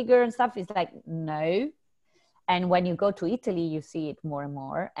it's bigger and stuff. It's like, no. And when you go to Italy, you see it more and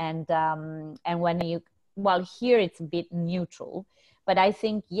more. And when you, well, here it's a bit neutral, but I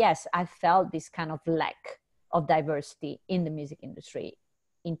think, yes, I felt this kind of lack of diversity in the music industry,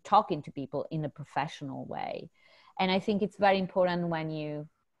 in talking to people in a professional way. And I think it's very important when you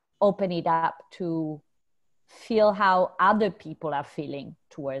open it up to feel how other people are feeling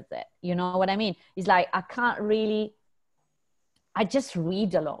towards it. You know what I mean? It's like, I just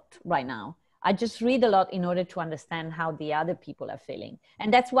read a lot right now. I just read a lot in order to understand how the other people are feeling.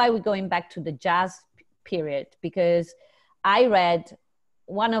 And that's why we're going back to the jazz period, because I read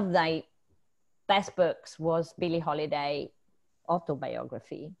one of the best books was Billie Holiday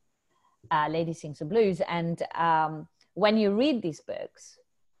autobiography, Lady Sings the Blues. And when you read these books,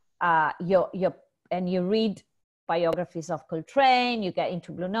 and you read biographies of Coltrane, you get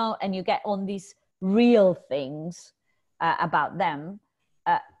into Blue Note, and you get on these real things about them.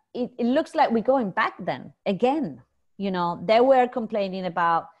 It looks like we're going back then again. You know, they were complaining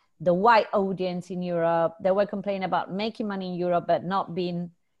about the white audience in Europe. They were complaining about making money in Europe, but not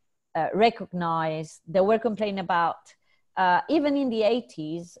being recognized. They were complaining about, even in the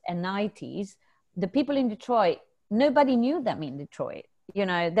 80s and 90s, the people in Detroit, nobody knew them in Detroit. You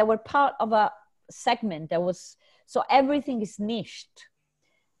know, they were part of a segment that was, so everything is niched.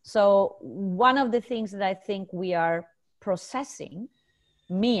 So one of the things that I think we are processing,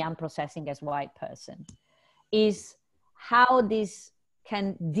 I'm processing as a white person, is how this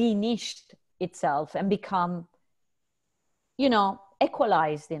can de-niche itself and become, you know,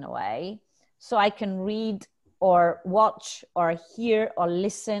 equalized in a way. So I can read or watch or hear or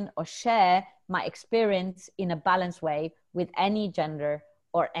listen or share my experience in a balanced way with any gender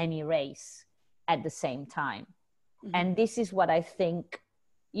or any race at the same time. Mm-hmm. And this is what I think,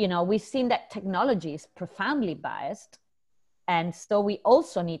 you know, we've seen that technology is profoundly biased. And so we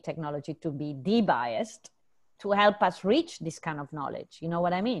also need technology to be de-biased to help us reach this kind of knowledge. You know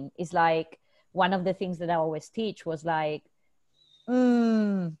what I mean? It's like one of the things that I always teach was like,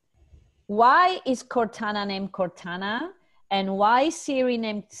 why is Cortana named Cortana? And why Siri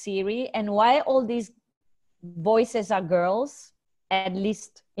named Siri? And why all these voices are girls, at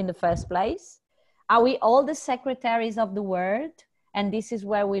least in the first place? Are we all the secretaries of the word? And this is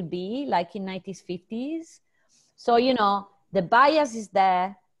where we'll be, like in 90s, 50s. So, you know, the bias is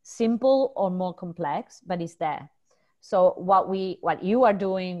there, simple or more complex, but it's there. So what you are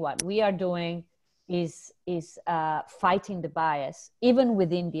doing, what we are doing is fighting the bias, even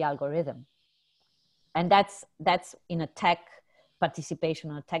within the algorithm. And that's in a tech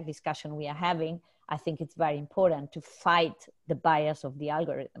participation or tech discussion we are having. I think it's very important to fight the bias of the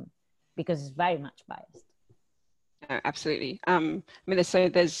algorithm because it's very much biased. Absolutely. I mean,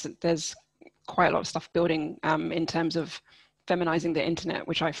 there's quite a lot of stuff building in terms of feminizing the internet,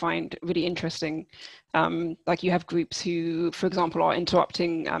 which I find really interesting. Like you have groups who, for example, are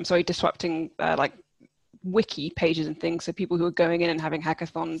disrupting like wiki pages and things. So people who are going in and having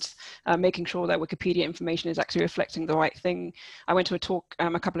hackathons, making sure that Wikipedia information is actually reflecting the right thing. I went to a talk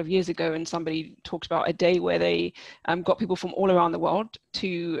a couple of years ago and somebody talked about a day where they got people from all around the world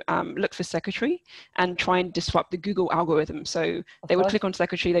to look for secretary and try and disrupt the Google algorithm. So they would click on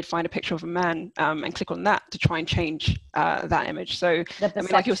secretary, they'd find a picture of a man and click on that to try and change that image. So I mean,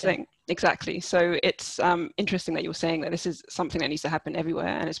 like you're saying, exactly. So it's interesting that you're saying that this is something that needs to happen everywhere,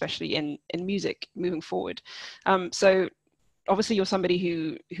 and especially in music moving forward. So obviously you're somebody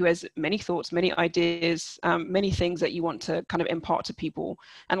who has many thoughts, many ideas, many things that you want to kind of impart to people.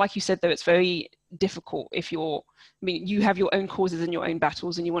 And like you said, though, it's very difficult if you have your own causes and your own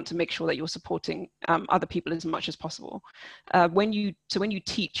battles, and you want to make sure that you're supporting other people as much as possible. When you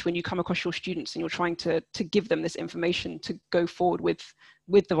teach, when you come across your students and you're trying to give them this information to go forward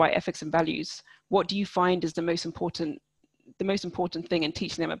with the right ethics and values, what do you find is the most important thing in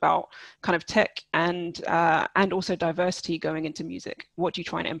teaching them about kind of tech and also diversity going into music? What do you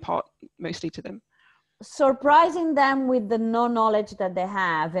try and impart mostly to them? Surprising them with the knowledge that they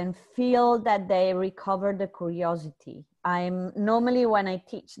have and feel that they recover the curiosity. Normally when I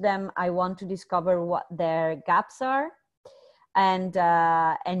teach them, I want to discover what their gaps are and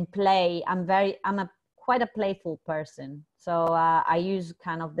play. I'm quite a playful person. So I use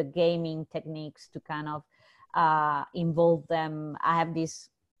kind of the gaming techniques to kind of involve them. I have this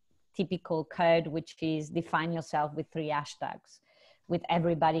typical code, which is define yourself with 3 hashtags, with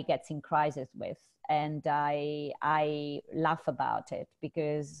everybody gets in crisis with. And I laugh about it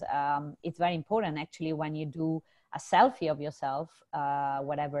because it's very important actually when you do a selfie of yourself,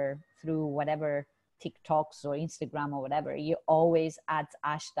 through whatever TikToks or Instagram or whatever, you always add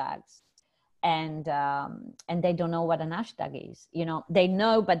hashtags. And they don't know what an hashtag is. You know, they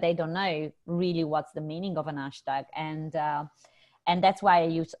know, but they don't know really what's the meaning of an hashtag. And that's why I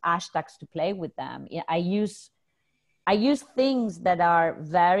use hashtags to play with them. I use things that are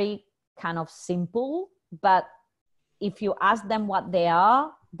very kind of simple, but if you ask them what they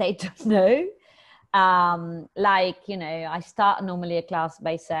are, they don't know. Like, you know, I start normally a class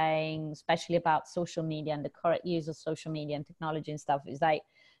by saying, especially about social media and the correct use of social media and technology and stuff, is like,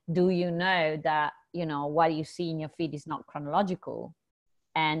 do you know that, you know, what you see in your feed is not chronological?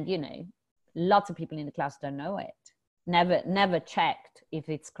 And, you know, lots of people in the class don't know it. Never checked if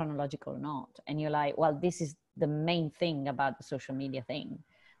it's chronological or not. And you're like, well, this is the main thing about the social media thing.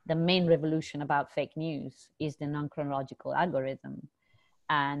 The main revolution about fake news is the non-chronological algorithm.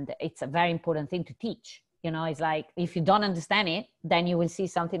 And it's a very important thing to teach. You know, it's like, if you don't understand it, then you will see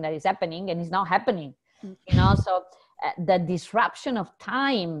something that is happening and it's not happening. You know, so the disruption of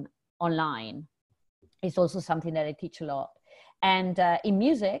time online is also something that I teach a lot. And in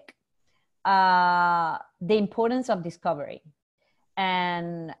music, the importance of discovery.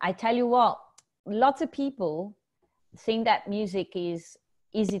 And I tell you what, lots of people think that music is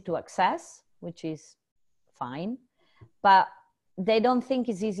easy to access, which is fine, but they don't think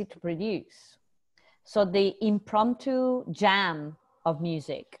it's easy to produce. So the impromptu jam of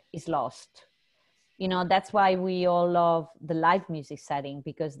music is lost. You know, that's why we all love the live music setting,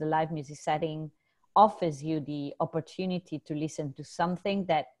 because the live music setting offers you the opportunity to listen to something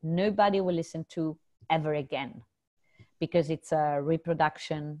that nobody will listen to ever again, because it's a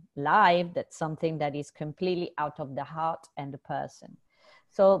reproduction live. That's something that is completely out of the heart and the person.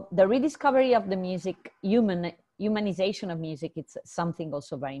 So the rediscovery of the music, humanization of music, it's something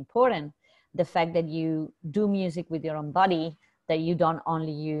also very important. The fact that you do music with your own body, that you don't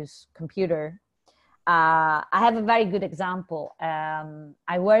only use computer. I have a very good example.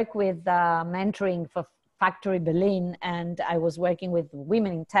 I work with mentoring for Factory Berlin, and I was working with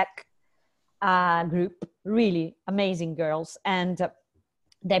women in tech group, really amazing girls. And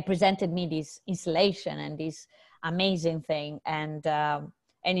they presented me this installation and this amazing thing. And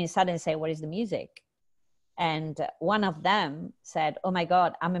you suddenly say, what is the music? And one of them said, oh my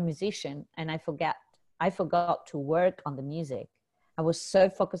God, I'm a musician and I forgot to work on the music. I was so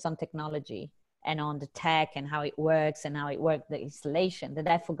focused on technology and on the tech and how it works and how it worked, the installation, that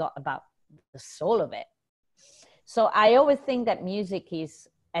I forgot about the soul of it. So I always think that music is,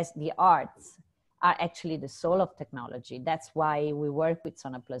 as the arts, are actually the soul of technology. That's why we work with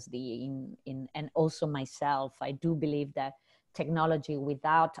Sonar Plus D and also myself. I do believe that technology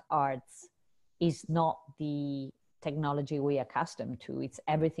without arts is not the technology we are accustomed to.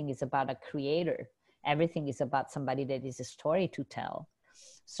 Everything is about a creator. Everything is about somebody that is a story to tell.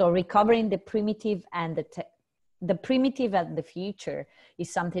 So recovering the primitive and the primitive and the future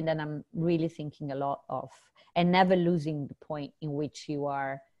is something that I'm really thinking a lot of, and never losing the point in which you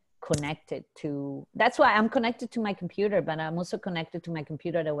are connected to. That's why I'm connected to my computer, but I'm also connected to my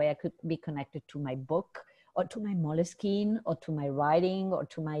computer the way I could be connected to my book or to my Moleskine or to my writing or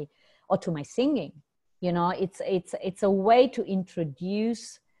to my singing. You know, it's a way to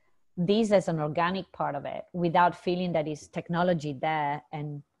introduce this as an organic part of it without feeling that it's technology there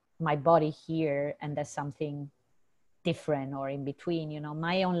and my body here and there's something different or in between. You know,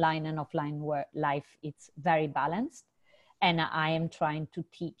 my online and offline life, it's very balanced. And I am trying to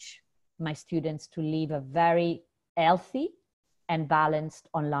teach my students to live a very healthy and balanced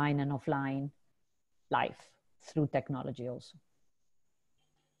online and offline life through technology also.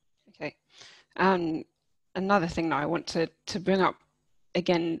 Okay. Another thing that I want to bring up,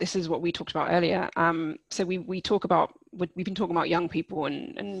 again, this is what we talked about earlier. So we've been talking about young people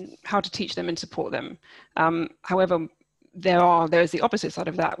and how to teach them and support them. However, there's the opposite side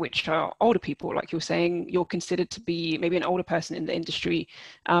of that, which are older people. Like you're saying, you're considered to be maybe an older person in the industry.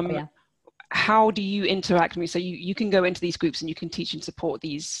 Yeah. How do you interact with me? So you can go into these groups and you can teach and support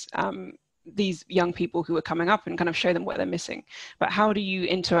these young people who are coming up and kind of show them what they're missing. But how do you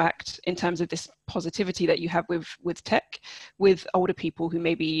interact in terms of this positivity that you have with tech, with older people who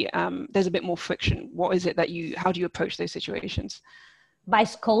maybe there's a bit more friction? What is it how do you approach those situations? By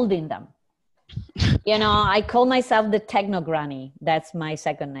scolding them. You know, I call myself the techno granny. That's my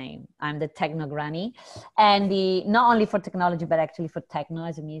second name. I'm the techno granny, and not only for technology, but actually for techno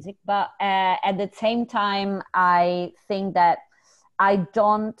as a music. But at the same time, I think that I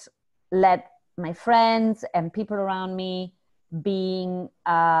don't let my friends and people around me being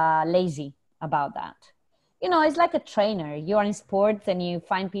lazy about that. You know, it's like a trainer. You are in sports and you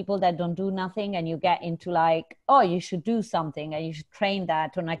find people that don't do nothing, and you get into like, oh, you should do something and you should train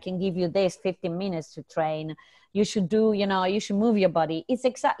that, and I can give you this 15 minutes to train. You should do, you know, you should move your body. It's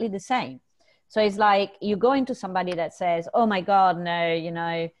exactly the same. So it's like you go into somebody that says, oh my God, no, you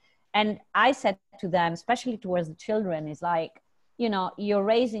know. And I said to them, especially towards the children, is like, you know, you're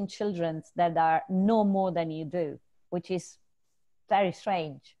raising children that are no more than you do, which is very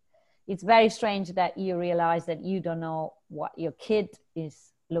strange. It's very strange that you realize that you don't know what your kid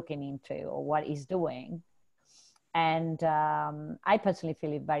is looking into or what he's doing. And I personally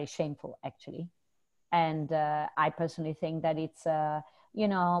feel it very shameful, actually. And I personally think that it's, you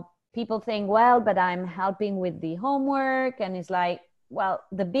know, people think, well, but I'm helping with the homework. And it's like, well,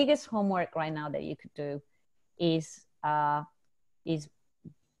 the biggest homework right now that you could do is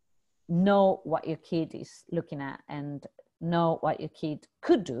know what your kid is looking at and know what your kid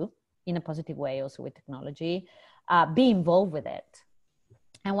could do in a positive way, also with technology, be involved with it.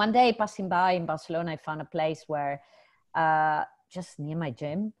 And one day passing by in Barcelona, I found a place where just near my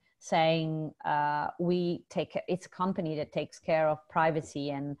gym, saying it's a company that takes care of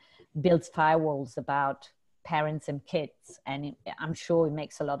privacy and builds firewalls about parents and kids. And I'm sure it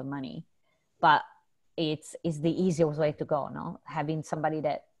makes a lot of money, but it's the easiest way to go, no? Having somebody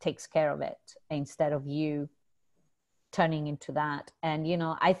that takes care of it instead of you turning into that. And, you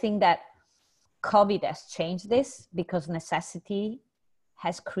know, I think that COVID has changed this, because necessity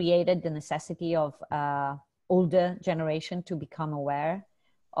has created the necessity of older generation to become aware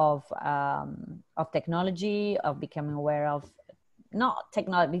of technology, of becoming aware of not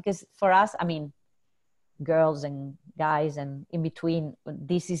technology, because for us, I mean, girls and guys and in between,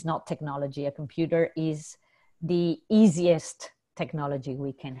 this is not technology. A computer is the easiest technology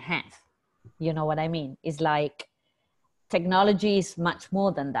we can have. You know what I mean? It's like technology is much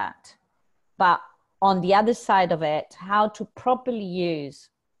more than that. But on the other side of it, how to properly use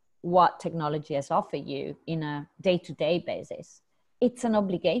what technology has offered you in a day-to-day basis, it's an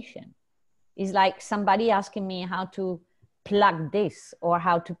obligation. It's like somebody asking me how to plug this or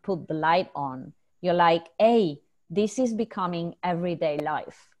how to put the light on. You're like, hey, this is becoming everyday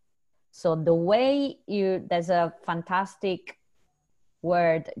life. So the way there's a fantastic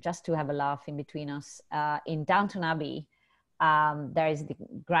word, just to have a laugh in between us, in Downton Abbey, there is the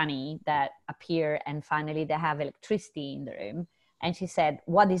granny that appear, and finally they have electricity in the room. And she said,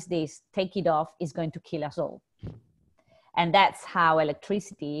 what is this? Take it off, it's going to kill us all. And that's how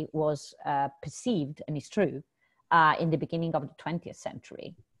electricity was perceived, and it's true, in the beginning of the 20th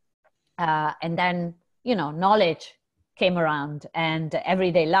century. And then, you know, knowledge came around and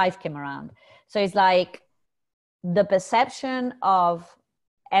everyday life came around. So it's like the perception of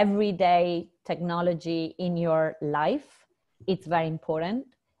everyday technology in your life, it's very important.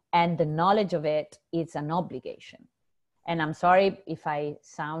 And the knowledge of it is an obligation. And I'm sorry if I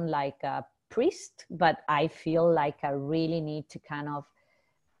sound like a priest, but I feel like I really need to kind of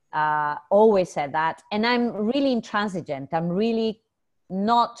always say that. And I'm really intransigent. I'm really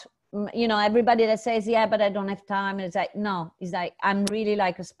not, you know, everybody that says, yeah, but I don't have time. It's like, no, it's like, I'm really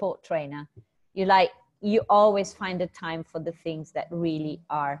like a sport trainer. You always find the time for the things that really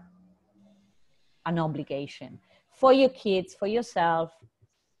are an obligation for your kids, for yourself,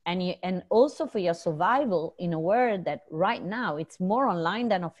 and also for your survival in a world that right now it's more online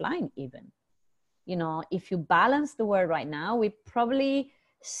than offline even. You know, if you balance the world right now, we're probably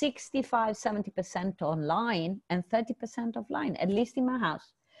 65-70% online and 30% offline, at least in my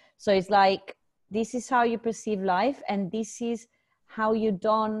house. So it's like, this is how you perceive life, and this is how you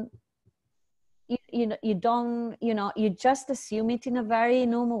just assume it in a very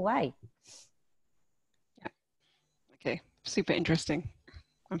normal way. Yeah. Okay, super interesting.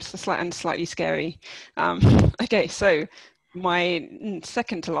 I'm slightly scary. Okay, so my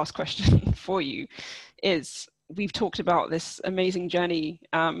second to last question for you is, we've talked about this amazing journey,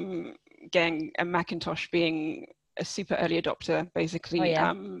 getting a Macintosh, being a super early adopter, basically,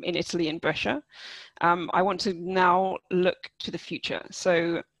 in Italy, in Brescia. I want to now look to the future.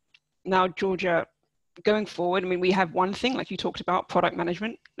 So now, Georgia, going forward, I mean, we have one thing, like you talked about, product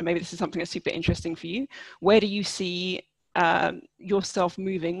management, and maybe this is something that's super interesting for you. Where do you see yourself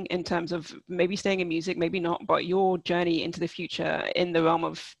moving in terms of maybe staying in music, maybe not, but your journey into the future in the realm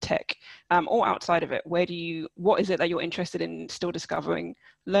of tech, or outside of it? What is it that you're interested in still discovering,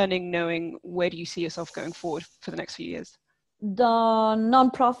 learning, knowing? Where do you see yourself going forward for the next few years? The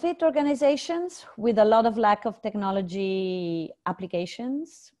non-profit organizations with a lot of lack of technology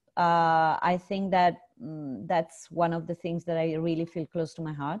applications. I think that that's one of the things that I really feel close to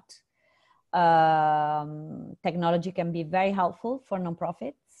my heart. technology can be very helpful for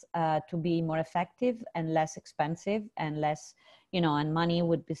nonprofits to be more effective and less expensive and less, and money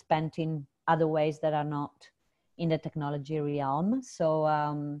would be spent in other ways that are not in the technology realm. So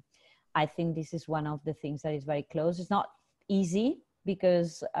I think this is one of the things that is very close. It's not easy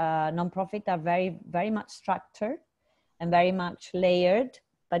because nonprofits are very, very much structured and very much layered,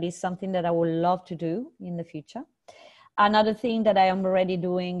 but it's something that I would love to do in the future. Another thing that I am already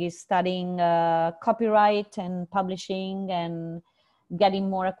doing is studying copyright and publishing and getting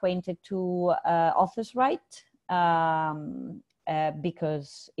more acquainted to author's right,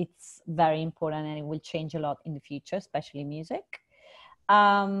 because it's very important and it will change a lot in the future, especially music.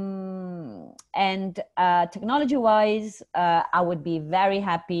 And technology-wise, I would be very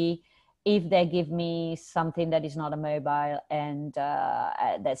happy if they give me something that is not a mobile and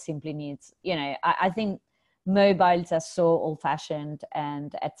that simply needs, I think mobiles are so old-fashioned,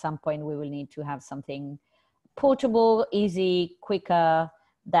 and at some point we will need to have something portable, easy, quicker,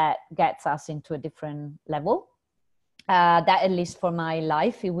 that gets us into a different level. That, at least for my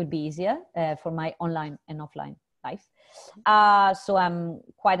life, it would be easier for my online and offline life. So I'm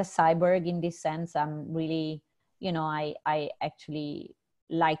quite a cyborg in this sense. I'm really, I actually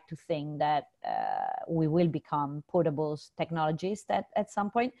like to think that we will become portable technologists at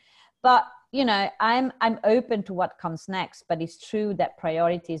some point. But, I'm open to what comes next, but it's true that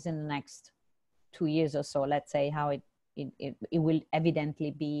priorities in the next 2 years or so, let's say, how it will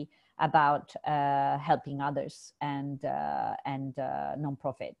evidently be about helping others and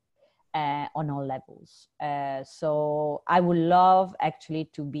nonprofit on all levels. So I would love actually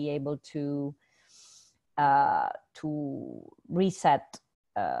to be able to reset,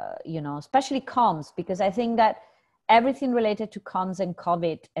 especially comms, because I think that everything related to comms and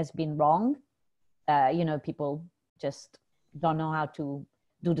COVID has been wrong. People just don't know how to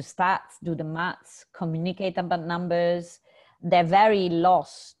do the stats, do the maths, communicate about numbers. They're very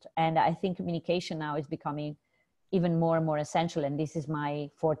lost. And I think communication now is becoming even more and more essential. And this is my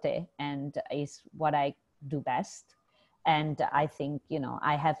forte and is what I do best. And I think,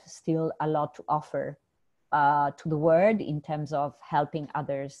 I have still a lot to offer to the world in terms of helping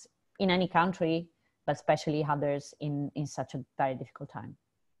others in any country, but especially others in such a very difficult time.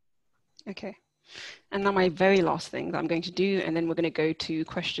 Okay. And now my very last thing that I'm going to do, and then we're going to go to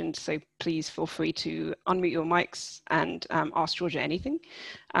questions. So please feel free to unmute your mics and ask Georgia anything.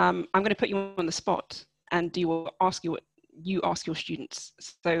 I'm going to put you on the spot and ask you what you ask your students.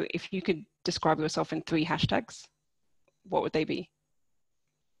 So if you could describe yourself in 3 hashtags, what would they be?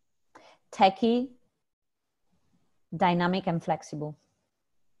 Techie, dynamic, and flexible.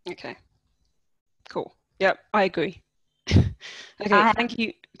 Okay, cool. Yep, I agree. Okay, thank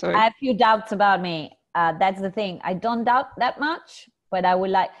you. Sorry. I have few doubts about me. That's the thing. I don't doubt that much, but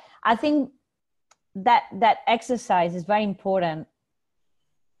I think that exercise is very important,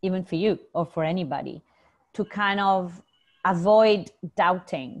 even for you or for anybody, to kind of avoid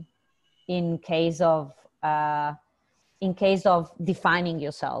doubting in case of defining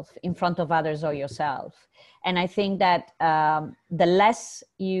yourself in front of others or yourself. And I think that the less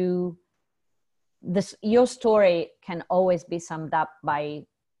your story can always be summed up by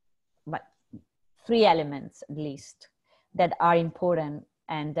 3 elements at least that are important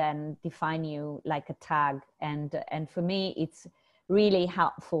and then define you like a tag. And for me, it's really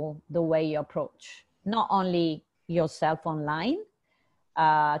helpful the way you approach not only yourself online,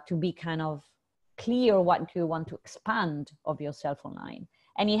 to be kind of clear what you want to expand of yourself online.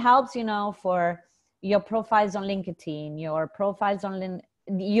 And it helps, for your profiles on LinkedIn, your profiles on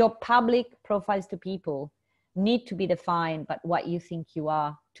your public profiles to people need to be defined by what you think you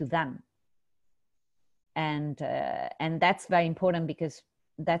are to them. And that's very important, because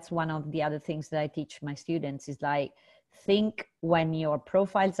that's one of the other things that I teach my students is like, think when your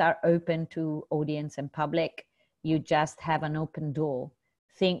profiles are open to audience and public, you just have an open door.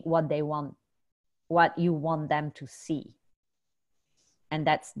 Think what they want, what you want them to see. And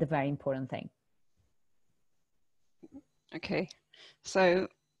that's the very important thing. Okay, so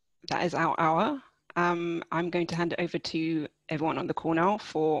that is our hour. I'm going to hand it over to everyone on the call now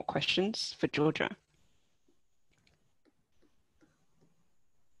for questions for Georgia.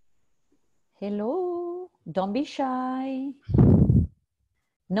 Hello, don't be shy.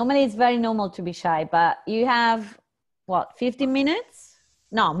 Normally it's very normal to be shy, but you have, what, 15 minutes?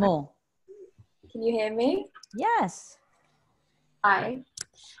 No, more. Can you hear me? Yes. Hi.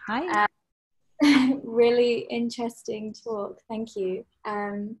 Hi. Really interesting talk. Thank you.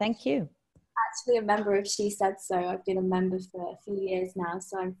 Thank you. Actually a member of Shesaid.so. I've been a member for a few years now,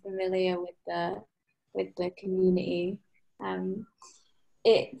 so I'm familiar with the community.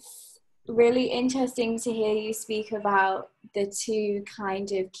 It's really interesting to hear you speak about the two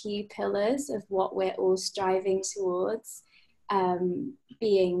kind of key pillars of what we're all striving towards,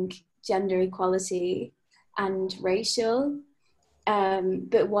 being gender equality and racial.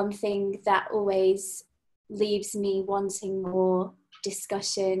 But one thing that always leaves me wanting more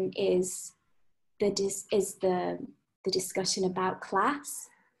discussion is the discussion about class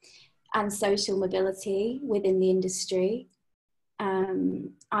and social mobility within the industry.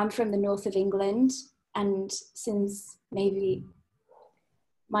 I'm from the north of England, and since maybe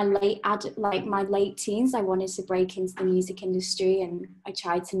my late teens, I wanted to break into the music industry, and I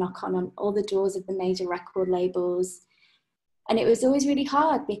tried to knock on all the doors of the major record labels. And it was always really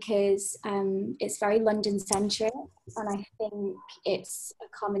hard because it's very London-centric, and I think it's a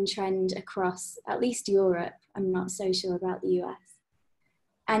common trend across at least Europe. I'm not so sure about the US.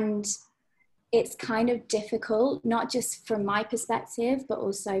 And it's kind of difficult, not just from my perspective, but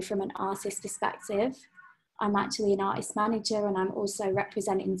also from an artist perspective. I'm actually an artist manager, and I'm also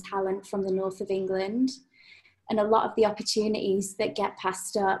representing talent from the north of England. And a lot of the opportunities that get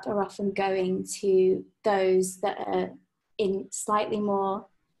passed up are often going to those that are in slightly more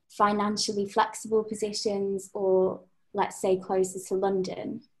financially flexible positions, or let's say closer to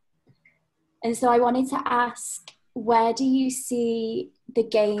London. And so I wanted to ask, where do you see the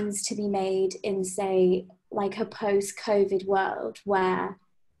gains to be made in, say, like a post-COVID world where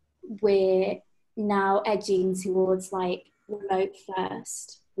we're now edging towards like remote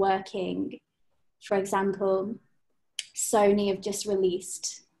first working? For example, Sony have just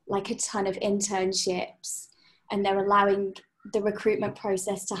released like a ton of internships, and they're allowing the recruitment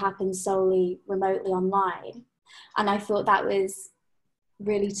process to happen solely remotely online. And I thought that was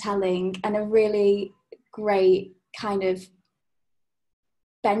really telling and a really great kind of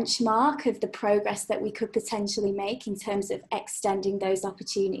benchmark of the progress that we could potentially make in terms of extending those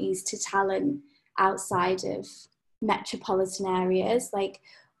opportunities to talent outside of metropolitan areas. Like,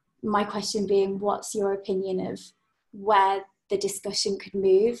 my question being, what's your opinion of where the discussion could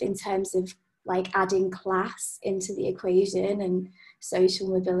move in terms of like adding class into the equation and social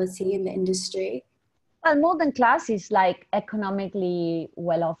mobility in the industry? Well, more than class is like economically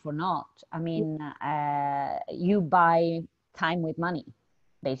well off or not. I mean, you buy time with money,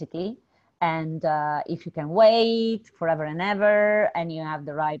 basically. And if you can wait forever and ever, and you have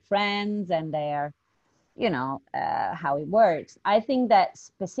the right friends, and they're, you know, how it works. I think that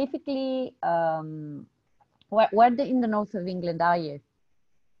specifically, where in the north of England are you?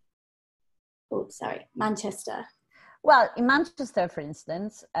 Oh, sorry, Manchester. Well, in Manchester, for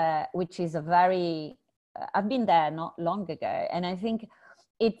instance, which is a very, I've been there not long ago, and I think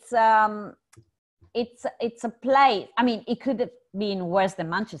it's a place. I mean, it could have been worse than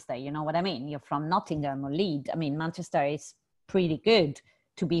Manchester. You know what I mean? You're from Nottingham or Leeds. I mean, Manchester is pretty good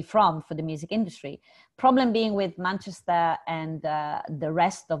to be from for the music industry. Problem being with Manchester and the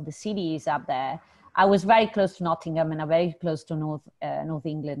rest of the cities up there, I was very close to Nottingham and I'm very close to North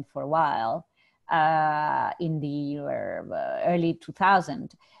England for a while in the early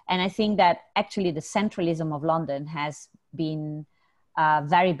 2000s. And I think that actually the centralism of London has been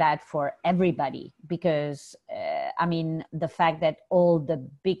very bad for everybody, because I mean, the fact that all the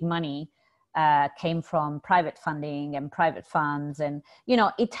big money came from private funding and private funds, and you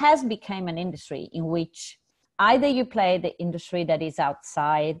know, it has become an industry in which either you play the industry that is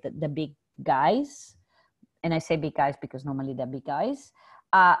outside the big guys, and I say big guys because normally they're big guys,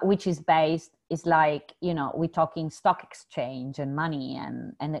 which is based, is like, you know, we're talking stock exchange and money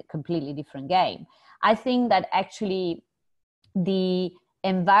and a completely different game. I think that actually the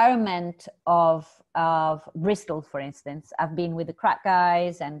environment of Bristol, for instance, I've been with the crack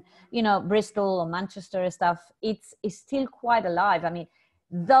guys, and you know, Bristol or Manchester stuff, it's still quite alive. I mean,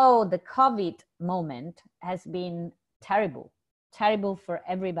 though the COVID moment has been terrible for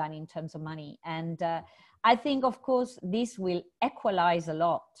everybody in terms of money, and I think, of course, this will equalize a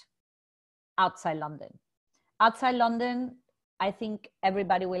lot outside London. Outside London, I think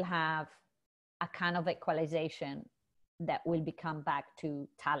everybody will have a kind of equalization that will become back to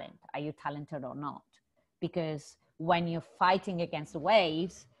talent. Are you talented or not? Because when you're fighting against the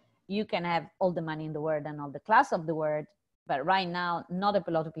waves, you can have all the money in the world and all the class of the world, but right now, not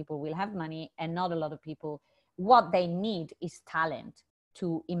a lot of people will have money, and not a lot of people, what they need is talent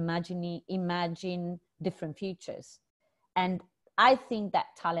to imagine different futures. And I think that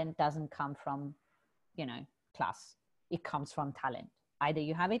talent doesn't come from, you know, class. It comes from talent. Either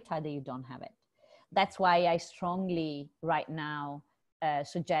you have it, either you don't have it. That's why I strongly right now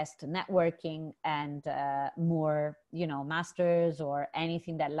suggest networking and more, you know, masters or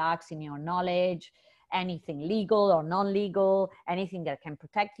anything that lacks in your knowledge, anything legal or non-legal, anything that can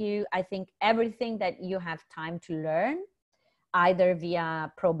protect you. I think everything that you have time to learn, either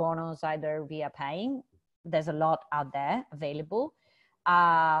via pro bonos, either via paying, there's a lot out there available,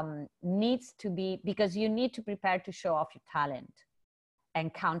 needs to be, because you need to prepare to show off your talent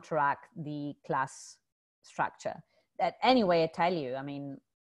and counteract the class structure. That anyway, I tell you, I mean,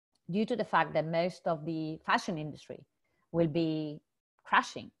 due to the fact that most of the fashion industry will be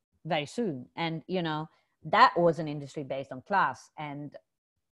crashing very soon. And, you know, that was an industry based on class, and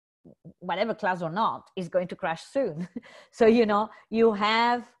whatever class or not is going to crash soon. So, you know, you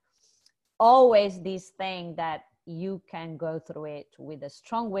have always this thing that you can go through it with a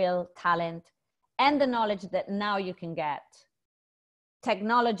strong will, talent, and the knowledge that now you can get.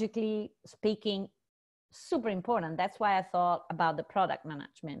 Technologically speaking, super important. That's why I thought about the product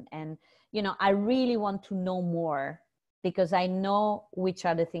management. And, you know, I really want to know more, because I know which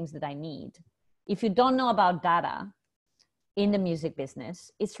are the things that I need. If you don't know about data in the music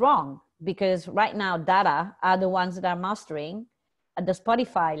business, it's wrong, because right now data are the ones that are mastering the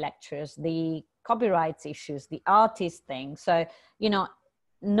Spotify lectures, the copyrights issues, the artist thing. So, you know,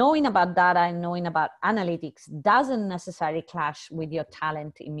 knowing about data and knowing about analytics doesn't necessarily clash with your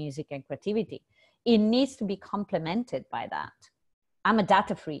talent in music and creativity. It needs to be complemented by that. I'm a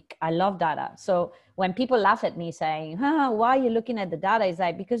data freak. I love data. So when people laugh at me saying, why are you looking at the data? It's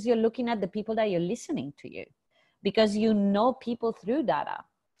like, because you're looking at the people that you're listening to you, because you know people through data.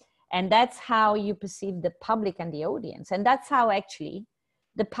 And that's how you perceive the public and the audience. And that's how actually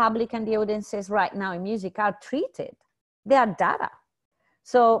the public and the audiences right now in music are treated. They are data.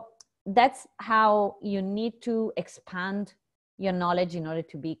 So that's how you need to expand your knowledge in order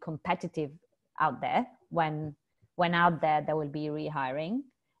to be competitive out there. When out there will be rehiring.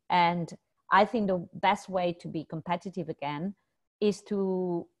 And I think the best way to be competitive again is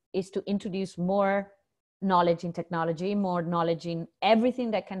to introduce more knowledge in technology, more knowledge in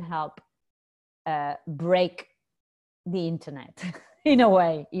everything that can help break the internet in a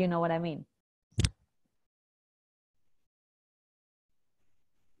way. You know what I mean?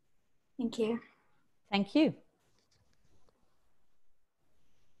 Thank you. Thank you.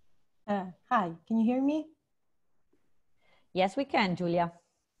 Hi, can you hear me? Yes, we can, Julia.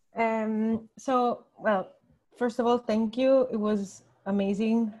 So, well, first of all, thank you. It was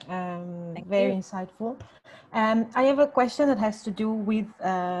amazing, very insightful. I have a question that has to do with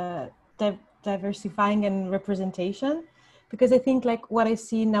diversifying and representation, because I think like what I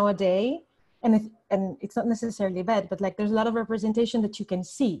see nowadays, and it's not necessarily bad, but like there's a lot of representation that you can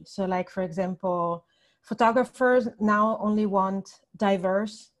see. So like, for example, photographers now only want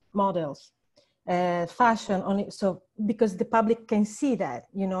diverse models. Fashion only, so because the public can see that,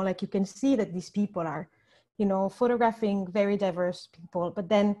 you know, like you can see that these people are, you know, photographing very diverse people, but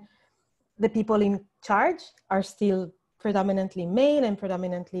then the people in charge are still predominantly male and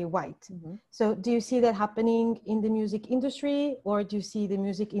predominantly white. Mm-hmm. So do you see that happening in the music industry, or do you see the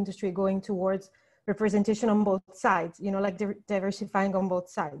music industry going towards representation on both sides, you know, like diversifying on both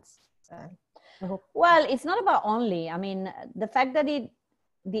sides? Well, it's not about only, I mean, the fact that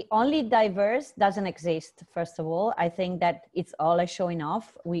the only diverse doesn't exist, first of all. I think that it's all a showing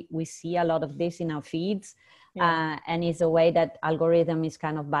off. We see a lot of this in our feeds, and it's a way that algorithm is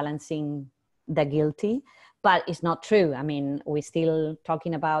kind of balancing the guilty, but it's not true. I mean, we're still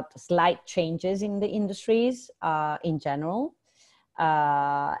talking about slight changes in the industries in general,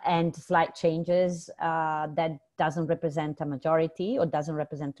 and slight changes that doesn't represent a majority or doesn't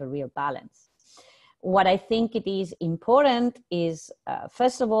represent a real balance. What I think it is important is,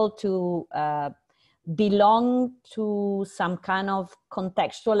 first of all, to belong to some kind of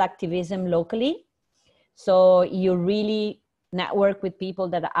contextual activism locally. So you really network with people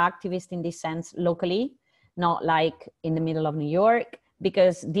that are activists in this sense locally, not like in the middle of New York,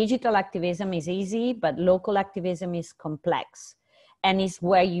 because digital activism is easy, but local activism is complex, and is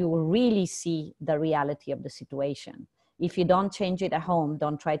where you really see the reality of the situation. If you don't change it at home,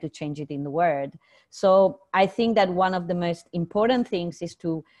 don't try to change it in the world. So I think that one of the most important things is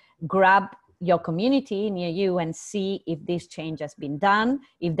to grab your community near you and see if this change has been done,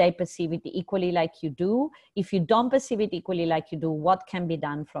 if they perceive it equally like you do. If you don't perceive it equally like you do, what can be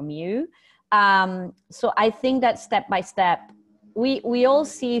done from you? So I think that step by step, we all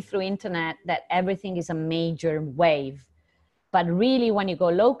see through internet that everything is a major wave. But really, when you go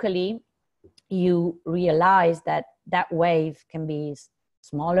locally, you realize that that wave can be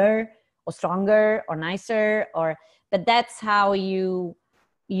smaller or stronger or nicer, but that's how you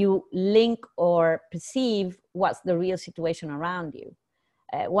link or perceive what's the real situation around you.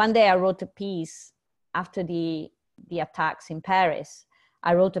 One day I wrote a piece after the attacks in Paris.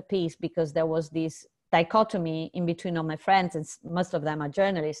 I wrote a piece because there was this dichotomy in between all my friends, and most of them are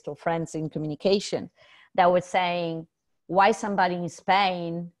journalists or friends in communication, that were saying why somebody in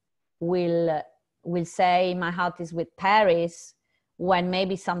Spain will say my heart is with Paris when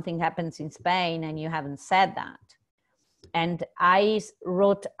maybe something happens in Spain and you haven't said that. And I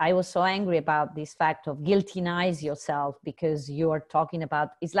was so angry about this fact of guiltinize yourself because you're talking about,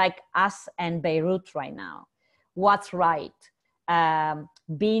 it's like us and Beirut right now. What's right?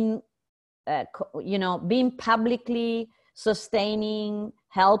 Being publicly sustaining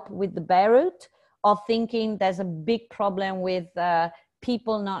help with the Beirut, or thinking there's a big problem with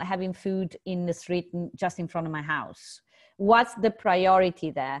people not having food in the street just in front of my house. What's the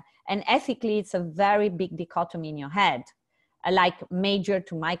priority there? And ethically, it's a very big dichotomy in your head, like major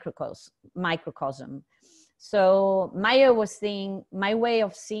to microcosm. So Maya was saying, my way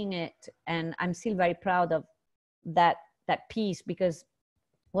of seeing it, and I'm still very proud of that piece, because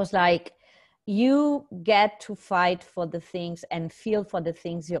it was like, you get to fight for the things and feel for the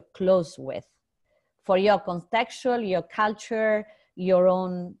things you're close with, for your contextual, your culture, your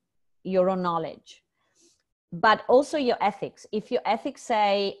own knowledge, but also your ethics. If your ethics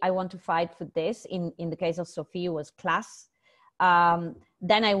say, I want to fight for this, in the case of Sophie was class,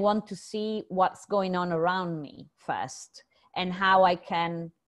 then I want to see what's going on around me first, and how I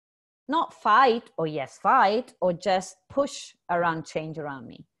can not fight, or yes, fight, or just push around change around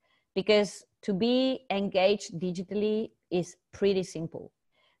me. Because to be engaged digitally is pretty simple.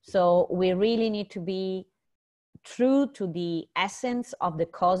 So we really need to be true to the essence of the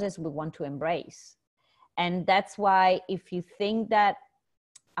causes we want to embrace. And that's why if you think that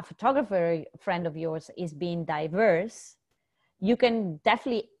a photographer friend of yours is being diverse, you can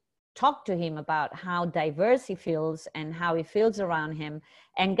definitely talk to him about how diverse he feels and how he feels around him,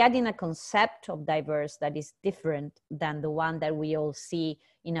 and getting a concept of diverse that is different than the one that we all see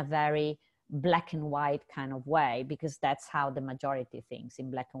in a very black and white kind of way, because that's how the majority thinks,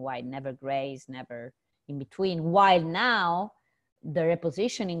 in black and white, never grays, never in between. While now the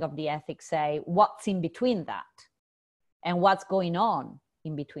repositioning of the ethics say what's in between that, and what's going on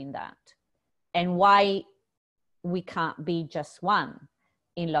in between that, and why we can't be just one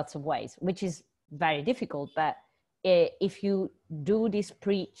in lots of ways, which is very difficult. But if you do this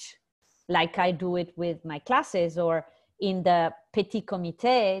preach, like I do it with my classes or in the petit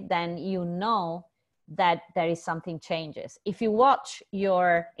comité, then you know that there is something changes. If you watch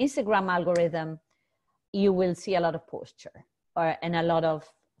your Instagram algorithm, you will see a lot of posture and a lot of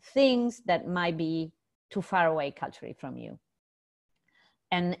things that might be too far away culturally from you.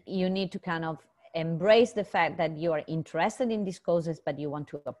 And you need to kind of embrace the fact that you are interested in these causes, but you want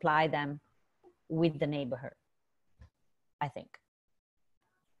to apply them with the neighborhood, I think.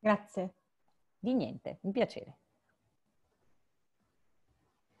 Grazie. Di niente, un piacere.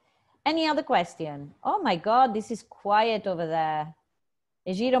 Any other question? Oh my God, this is quiet over there.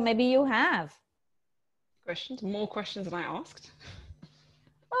 Ejiro, maybe you have. Questions? More questions than I asked?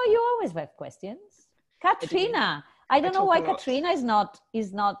 Oh, you always have questions. Katrina. I don't know why Katrina is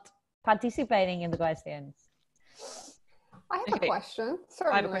not participating in the questions. I have a question.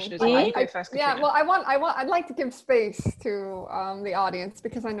 Certainly. I have a question as well. You go first, Katrina. Yeah, well, I'd like to give space to the audience,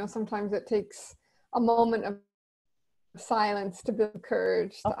 because I know sometimes it takes a moment of silence to build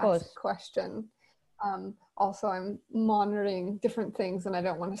courage to ask a question. Also, I'm monitoring different things and I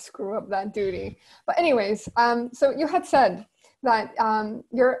don't want to screw up that duty. But anyways, so you had said that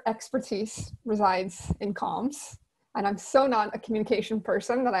your expertise resides in comms. And I'm so not a communication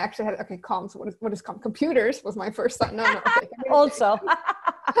person that I actually had, okay, comms, what is comms? Computers was my first thought. No, okay. Also.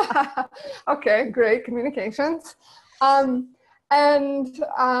 Okay, great, communications. I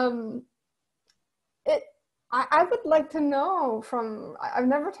would like to know from, I've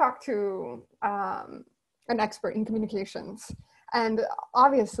never talked to an expert in communications. And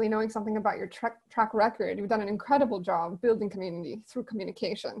obviously knowing something about your track record, you've done an incredible job building community through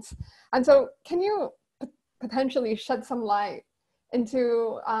communications. And so can you potentially shed some light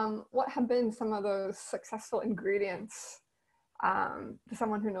into what have been some of those successful ingredients to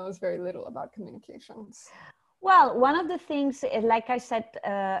someone who knows very little about communications? Well, one of the things, like I said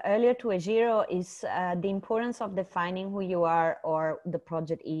earlier to Ejiro, is the importance of defining who you are or the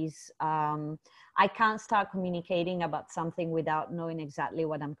project is. I can't start communicating about something without knowing exactly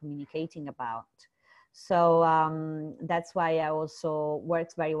what I'm communicating about. So that's why I also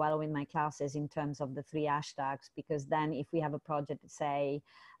work very well with my classes in terms of the 3 hashtags, because then if we have a project, say,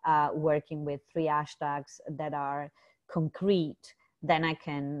 working with 3 hashtags that are concrete, then I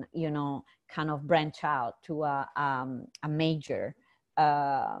can, kind of branch out to a major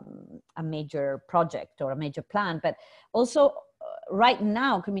project or a major plan. But also right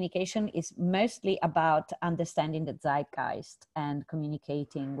now, communication is mostly about understanding the zeitgeist and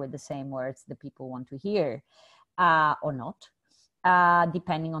communicating with the same words that people want to hear, or not,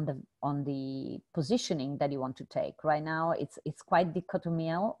 depending on the positioning that you want to take. Right now, it's quite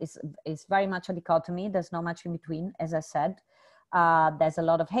dichotomial. It's very much a dichotomy. There's not much in between, as I said. There's a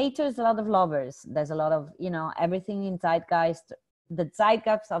lot of haters, a lot of lovers. There's a lot of, everything in zeitgeist. The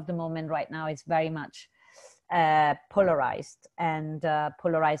zeitgeist of the moment right now is very much polarized, and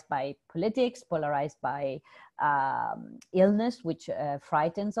polarized by politics, polarized by illness, which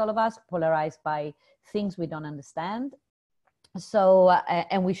frightens all of us, polarized by things we don't understand. So,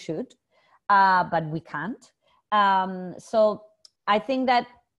 and we should, but we can't. So I think that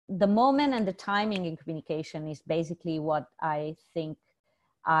the moment and the timing in communication is basically what I think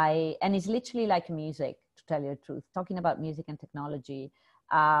and it's literally like music, to tell you the truth, talking about music and technology.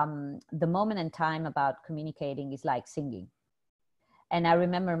 The moment and time about communicating is like singing. And I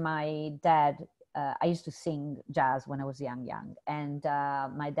remember my dad, I used to sing jazz when I was young. And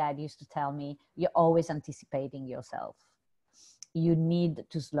my dad used to tell me, you're always anticipating yourself. You need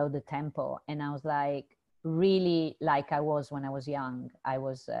to slow the tempo. And I was like, really, like I was when I was young. I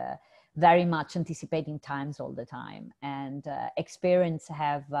was very much anticipating times all the time. And experience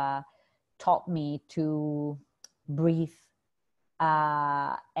have taught me to breathe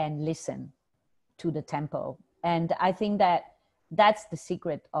and listen to the tempo. And I think that that's the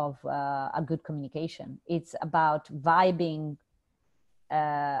secret of a good communication. It's about vibing.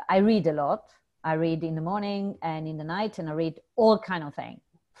 I read a lot. I read in the morning and in the night, and I read all kind of things,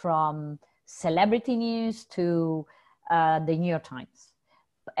 from celebrity news to the New York Times.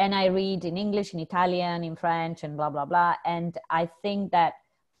 And I read in English, in Italian, in French, and blah, blah, blah. And I think that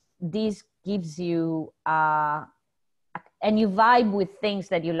this gives you and you vibe with things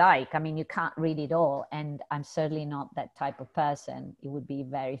that you like. I mean, you can't read it all, and I'm certainly not that type of person. It would be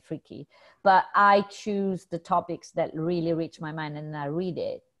very freaky. But I choose the topics that really reach my mind, and I read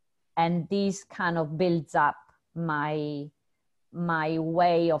it. And this kind of builds up my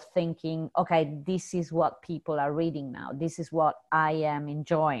way of thinking. Okay, this is what people are reading now. This is what I am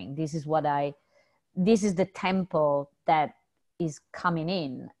enjoying. This is the tempo that is coming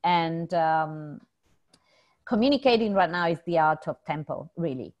in. And communicating right now is the art of tempo,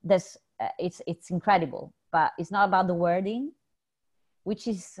 really. It's incredible, but it's not about the wording, which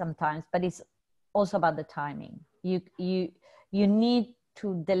is sometimes, but it's also about the timing. You need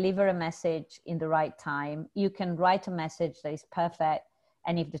to deliver a message in the right time. You can write a message that is perfect,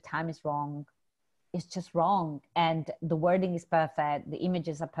 and if the time is wrong, it's just wrong. And the wording is perfect, the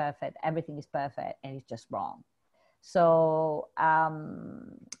images are perfect, everything is perfect, and it's just wrong. So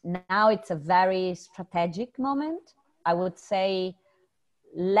now it's a very strategic moment. I would say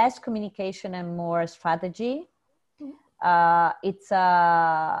less communication and more strategy. It's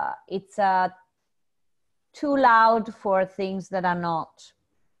too loud for things that are not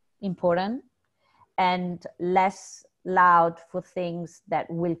important, and less loud for things that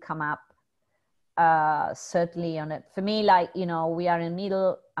will come up. Certainly on it. For me, like, we are in the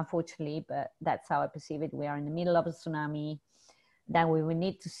middle, unfortunately, but that's how I perceive it. We are in the middle of a tsunami. Then we will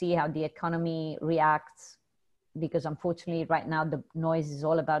need to see how the economy reacts, because unfortunately right now the noise is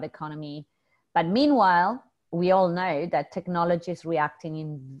all about economy. But meanwhile, we all know that technology is reacting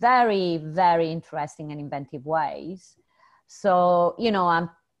in very, very interesting and inventive ways. So, I'm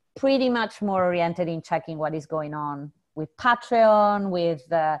pretty much more oriented in checking what is going on with Patreon, with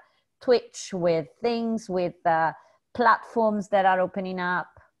Twitch, with things, with platforms that are opening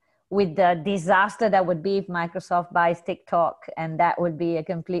up, with the disaster that would be if Microsoft buys TikTok, and that would be a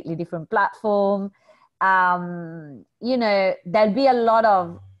completely different platform. There'll be a lot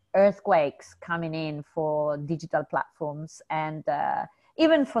of earthquakes coming in for digital platforms, and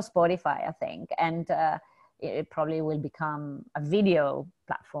even for Spotify, I think. And it probably will become a video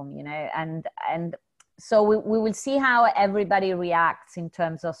platform, and so we will see how everybody reacts in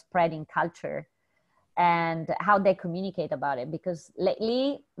terms of spreading culture and how they communicate about it. Because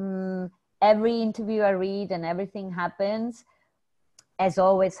lately, every interview I read and everything happens has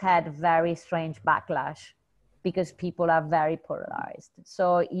always had very strange backlash, because people are very polarized.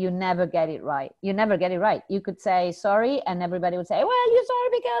 So you never get it right. You could say sorry, and everybody would say, well, you're sorry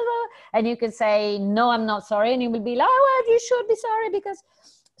because, and you could say, no, I'm not sorry. And you will be like, oh, well, you should be sorry because.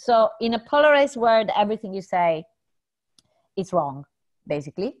 So in a polarized world, everything you say is wrong,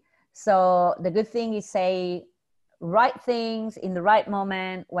 basically. So the good thing is say right things in the right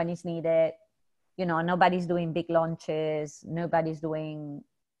moment when it's needed. Nobody's doing big launches. Nobody's doing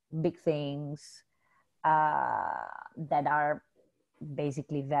big things that are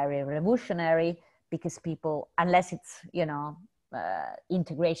basically very revolutionary, because people, unless it's,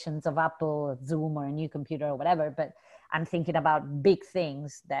 integrations of Apple, Zoom, or a new computer or whatever, but I'm thinking about big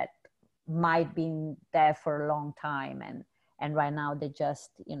things that might be there for a long time, and right now they're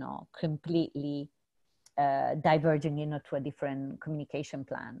just, you know, completely diverging into a different communication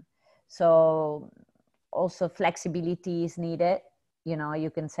plan. So also flexibility is needed. You know, you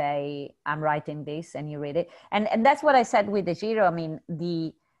can say, I'm writing this, and you read it. And that's what I said with the Giro. I mean,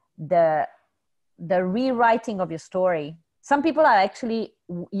 the rewriting of your story. Some people are actually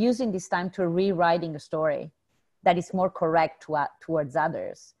using this time to rewriting a story that is more correct towards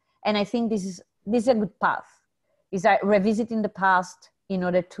others. And I think this is a good path. Is that revisiting the past in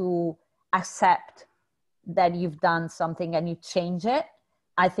order to accept that you've done something and you change it,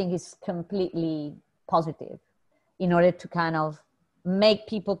 I think is completely positive in order to kind of make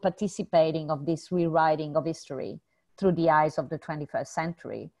people participating of this rewriting of history through the eyes of the 21st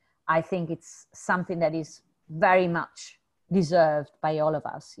century. I think it's something that is very much deserved by all of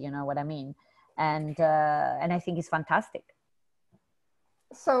us, you know what I mean? And I think it's fantastic.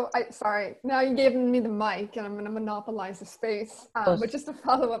 So sorry, now you've given me the mic and I'm going to monopolize the space. But just a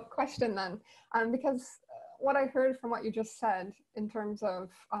follow-up question then, because what I heard from what you just said in terms of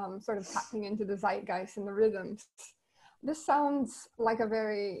sort of tapping into the zeitgeist and the rhythms, this sounds like a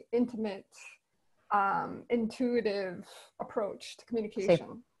very intimate, intuitive approach to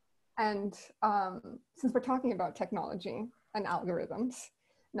communication. And since we're talking about technology and algorithms,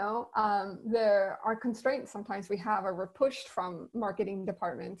 there are constraints sometimes we have, or we're pushed from marketing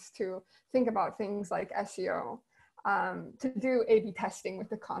departments to think about things like SEO, to do A/B testing with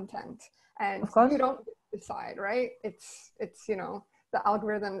the content. And you don't decide, right? It's you know, the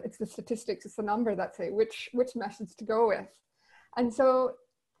algorithm, it's the statistics, it's the number that say which message to go with. And so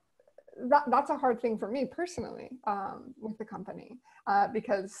that's a hard thing for me personally, with the company,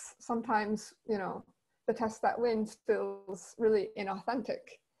 because sometimes, you know, the test that wins feels really inauthentic.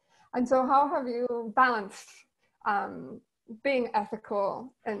 And so how have you balanced being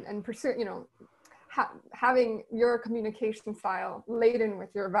ethical and pursue, you know, having your communication style laden with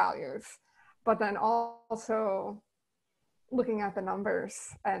your values, but then also looking at the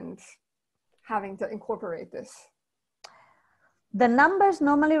numbers and having to incorporate this? The numbers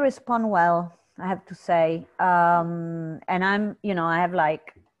normally respond well, I have to say. And I'm, you know, I have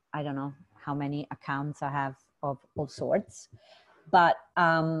like, I don't know how many accounts I have of all sorts. But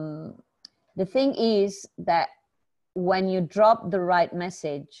the thing is that when you drop the right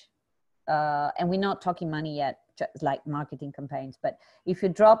message, and we're not talking money yet, just like marketing campaigns, but if you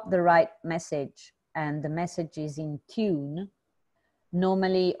drop the right message and the message is in tune,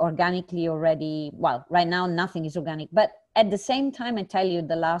 normally organically already, well, right now nothing is organic, but at the same time, I tell you,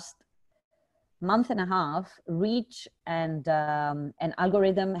 the last month and a half, reach and an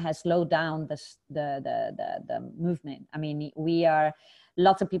algorithm has slowed down the movement. I mean,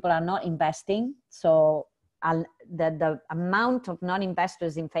 lots of people are not investing, so the amount of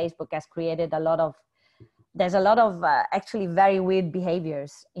non-investors in Facebook has created there's a lot of actually very weird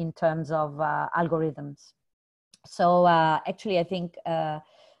behaviors in terms of algorithms. So actually, I think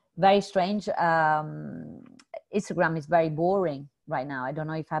very strange. Instagram is very boring right now. I don't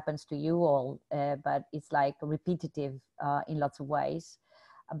know if it happens to you all, but it's like repetitive in lots of ways,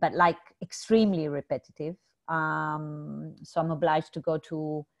 but like extremely repetitive. So I'm obliged to go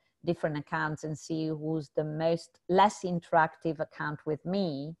to different accounts and see who's the less interactive account with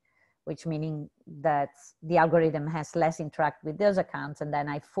me, which meaning that the algorithm has less interact with those accounts, and then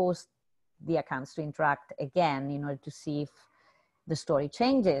I force the accounts to interact again in order to see if the story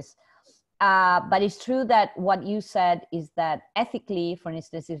changes. But it's true that what you said is that ethically, for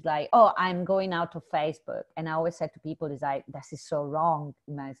instance, is like, oh, I'm going out of Facebook. And I always said to people, is like, this is so wrong.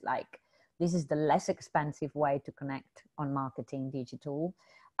 You know, it's like, this is the less expensive way to connect on marketing digital.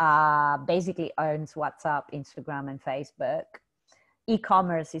 Basically owns WhatsApp, Instagram, and Facebook.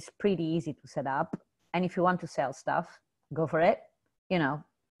 E-commerce is pretty easy to set up. And if you want to sell stuff, go for it. You know,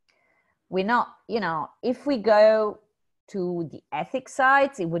 we're not, you know, if we go to the ethics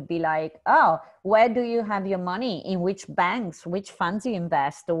sides, it would be like, oh, where do you have your money? In which banks, which funds you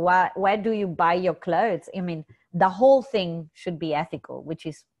invest? Where do you buy your clothes? I mean, the whole thing should be ethical, which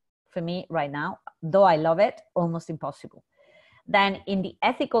is, for me right now, though I love it, almost impossible. Then in the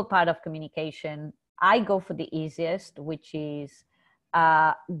ethical part of communication, I go for the easiest, which is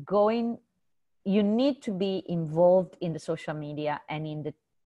you need to be involved in the social media and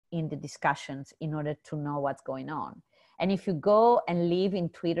in the discussions in order to know what's going on. And if you go and live in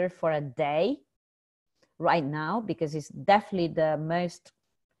Twitter for a day right now, because it's definitely the most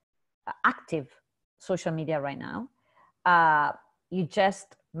active social media right now, you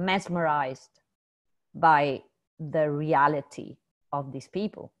just mesmerized by the reality of these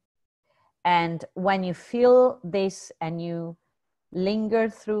people. And when you feel this and you linger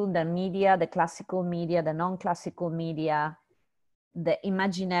through the media, the classical media, the non-classical media, the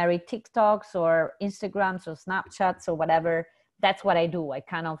imaginary TikToks or Instagrams or Snapchats or whatever, that's what I do. I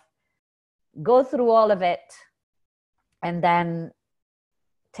kind of go through all of it and then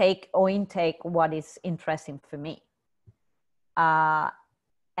take or intake what is interesting for me.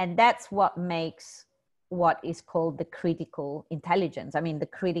 And that's what makes what is called the critical intelligence. I mean, the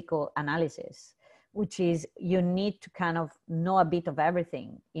critical analysis, which is you need to kind of know a bit of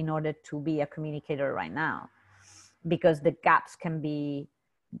everything in order to be a communicator right now, because the gaps can be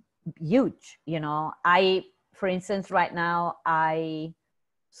huge. You know, for instance, right now, I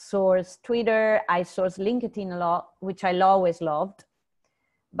source Twitter, I source LinkedIn a lot, which I always loved.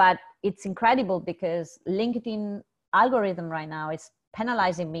 But it's incredible because LinkedIn algorithm right now is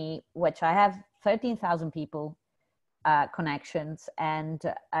penalizing me, which I have 13,000 people connections, and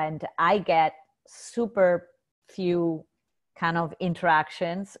I get super few kind of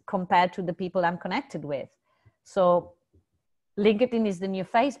interactions compared to the people I'm connected with. So LinkedIn is the new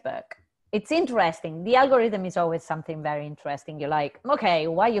Facebook. It's interesting. The algorithm is always something very interesting. You're like, okay,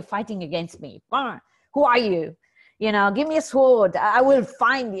 why are you fighting against me? Who are you? You know, give me a sword. I will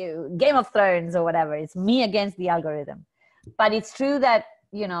find you. Game of Thrones or whatever. It's me against the algorithm. But it's true that,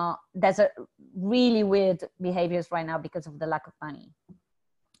 you know, there's a really weird behaviors right now because of the lack of money.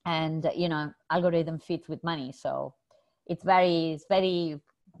 And, you know, algorithm fits with money. So it's very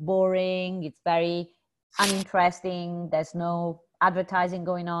boring. It's very uninteresting. There's no advertising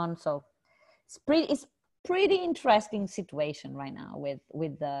going on. So it's pretty interesting situation right now with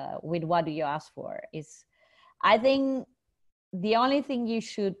what do you ask for. Is I think the only thing you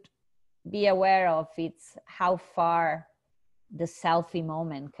should be aware of is how far the selfie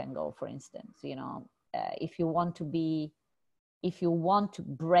moment can go. For instance, you know, if you want to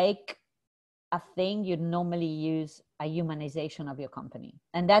break a thing, you normally use a humanization of your company,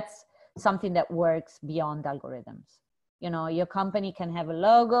 and that's something that works beyond algorithms. You know, your company can have a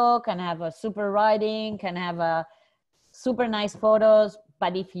logo, can have a super writing, can have a super nice photos,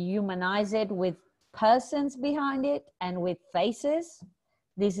 but if you humanize it with persons behind it and with faces,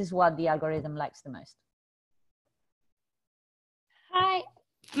 this is what the algorithm likes the most. Hi,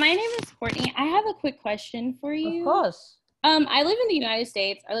 my name is Courtney. I have a quick question for you. Of course. I live in the United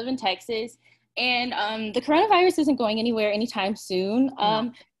States. I live in Texas, and the coronavirus isn't going anywhere anytime soon.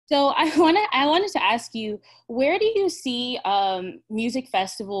 No. So I wanted to ask you, where do you see music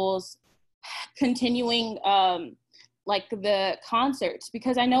festivals continuing, like the concerts?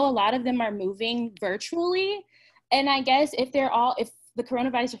 Because I know a lot of them are moving virtually, and I guess if the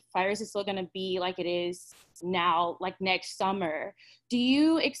coronavirus is still going to be like it is now, like next summer, do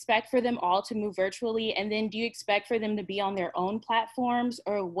you expect for them all to move virtually? And then do you expect for them to be on their own platforms,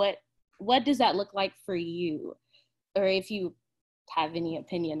 or what does that look like for you? Or if you have any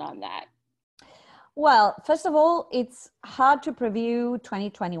opinion on that? Well, first of all, it's hard to preview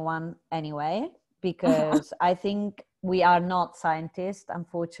 2021 anyway, because I think we are not scientists,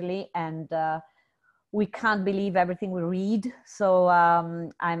 unfortunately, and we can't believe everything we read. So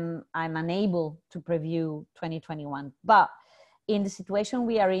I'm unable to preview 2021. But in the situation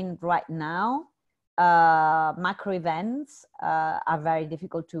we are in right now, macro events are very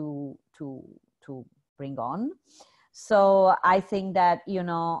difficult to bring on. So I think that, you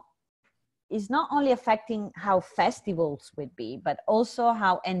know, it's not only affecting how festivals will be, but also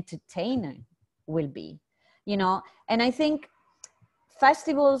how entertaining will be, you know. And I think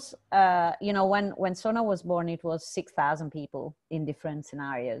festivals, you know, when Sonar was born, it was 6,000 people in different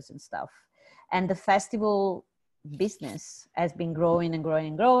scenarios and stuff. And the festival business has been growing and growing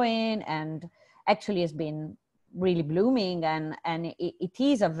and growing, and actually has been really blooming, and it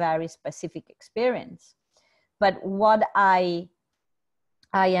is a very specific experience. But what I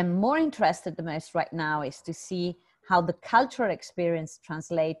am more interested the most right now is to see how the cultural experience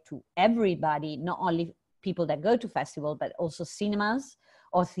translate to everybody, not only people that go to festival, but also cinemas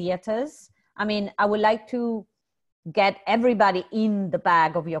or theaters. I mean, I would like to get everybody in the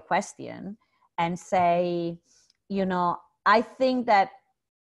bag of your question and say, you know, I think that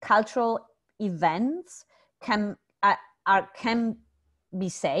cultural events can be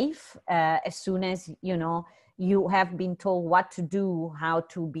safe as soon as, you know, you have been told what to do, how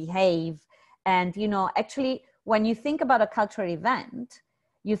to behave. And, you know, actually, when you think about a cultural event,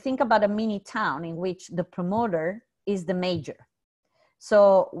 you think about a mini town in which the promoter is the major.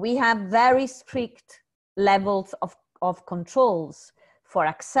 So we have very strict levels of controls for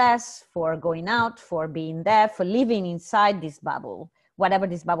access, for going out, for being there, for living inside this bubble, whatever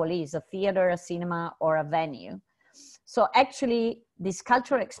this bubble is, a theater, a cinema, or a venue. So actually, this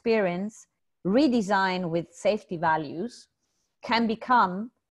cultural experience redesigned with safety values can become,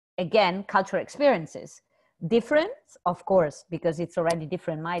 again, cultural experiences. Different, of course, because it's already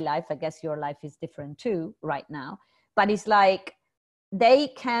different in my life. I guess your life is different too right now. But it's like they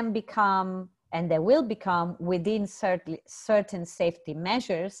can become, and they will become, within certain safety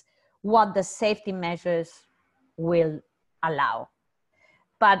measures, what the safety measures will allow.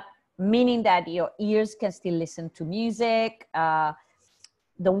 But meaning that your ears can still listen to music.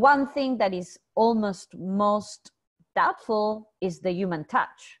 The one thing that is almost most doubtful is the human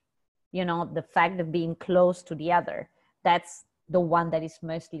touch. You know, the fact of being close to the other. That's the one that is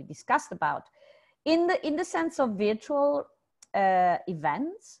mostly discussed about. In the sense of virtual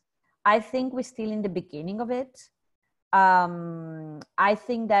events, I think we're still in the beginning of it. I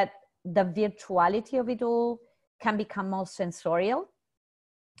think that the virtuality of it all can become more sensorial.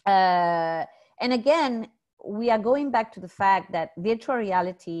 And again, we are going back to the fact that virtual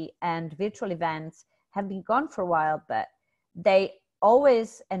reality and virtual events have been gone for a while, but they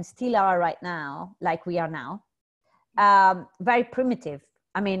always and still are right now, like we are now, very primitive.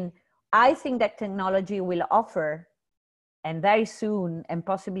 I mean, I think that technology will offer, and very soon, and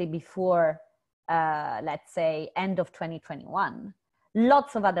possibly before, let's say, end of 2021,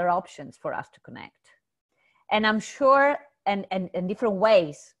 lots of other options for us to connect. And I'm sure, and different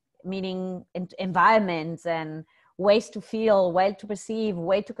ways, meaning environments and ways to feel, way to perceive,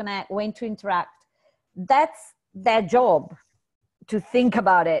 way to connect, way to interact. That's their job, to think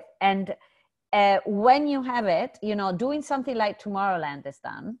about it. And when you have it, you know, doing something like Tomorrowland is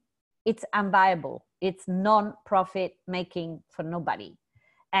done, it's unviable. It's non-profit making for nobody.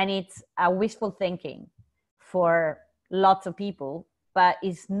 And it's a wishful thinking for lots of people, but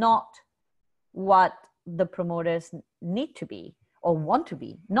it's not what the promoters need to be or want to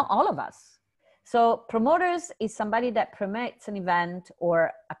be, not all of us. So promoters is somebody that promotes an event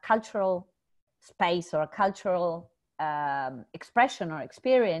or a cultural space or a cultural expression or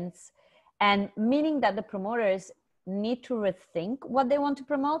experience, and meaning that the promoters need to rethink what they want to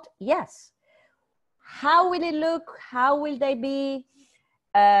promote. Yes. How will it look? How will they be?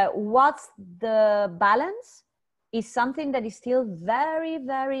 What's the balance is something that is still very,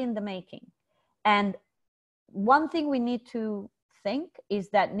 very in the making. And one thing we need to think is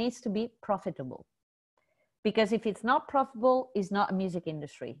that needs to be profitable. Because if it's not profitable, it's not a music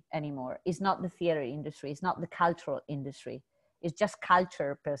industry anymore. It's not the theater industry. It's not the cultural industry. It's just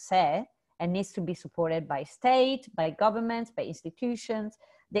culture per se, and needs to be supported by state, by governments, by institutions.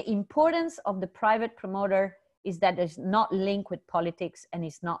 The importance of the private promoter is that it's not linked with politics and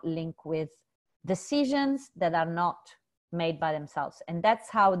it's not linked with decisions that are not made by themselves. And that's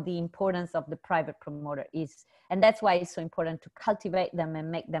how the importance of the private promoter is. And that's why it's so important to cultivate them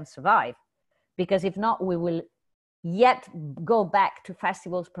and make them survive. Because if not, we will yet go back to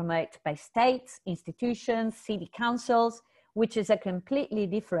festivals promoted by states, institutions, city councils, which is a completely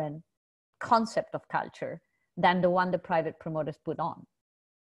different concept of culture than the one the private promoters put on.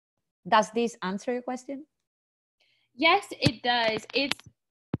 Does this answer your question? Yes, it does. I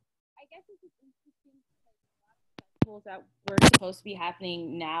guess it's interesting because a lot of festivals that were supposed to be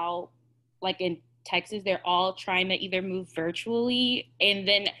happening now, like in Texas, they're all trying to either move virtually, and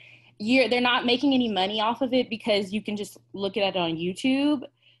then they're not making any money off of it because you can just look at it on YouTube.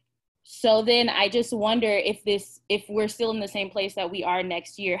 So then I just wonder if we're still in the same place that we are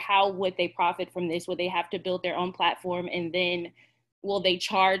next year, how would they profit from this? Would they have to build their own platform, and then will they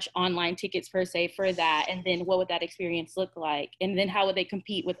charge online tickets per se for that? And then what would that experience look like? And then how would they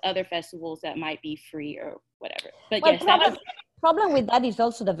compete with other festivals that might be free or whatever? But well, yes, problem with that is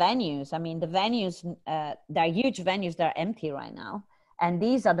also the venues. I mean, the venues, there are huge venues that are empty right now. And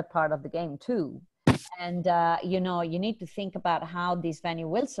these are the part of the game too. And, you know, you need to think about how this venue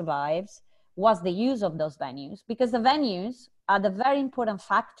will survive. What's the use of those venues? Because the venues are the very important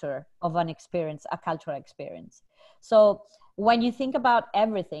factor of an experience, a cultural experience. So when you think about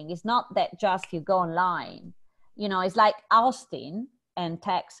everything, it's not that just you go online. You know, it's like Austin and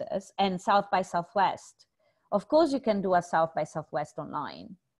Texas and South by Southwest. Of course, you can do a South by Southwest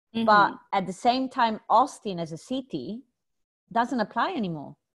online. Mm-hmm. But at the same time, Austin as a city doesn't apply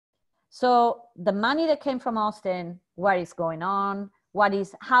anymore. So the money that came from Austin, where is going on?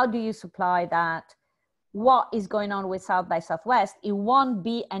 How do you supply that? What is going on with South by Southwest? It won't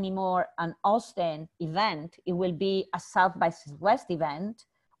be anymore an Austin event. It will be a South by Southwest event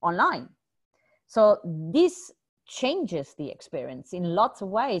online. So this changes the experience in lots of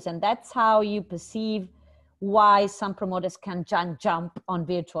ways. And that's how you perceive why some promoters can jump on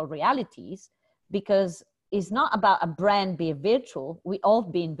virtual realities, because it's not about a brand being virtual. We all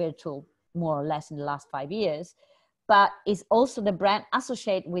been virtual more or less in the last 5 years, but it's also the brand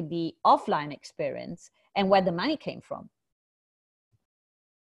associated with the offline experience and where the money came from.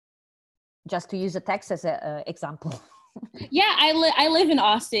 Just to use a Texas example. Yeah, I live in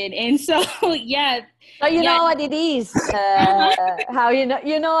Austin, and so yeah. So you know what it is. How you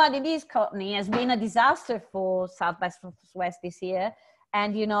know what it is, Courtney. It's been a disaster for South by Southwest this year,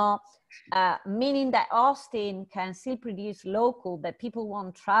 and meaning that Austin can still produce local, but people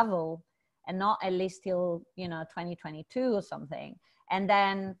won't travel, and not at least till 2022 or something. And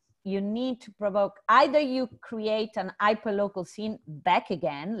then you need to provoke, either you create an hyper local scene back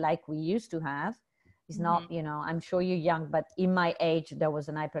again, like we used to have. It's not, I'm sure you're young, but in my age, there was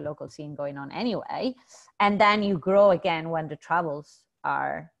an hyper-local scene going on anyway. And then you grow again when the travels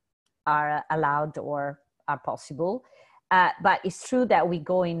are allowed or are possible. But it's true that we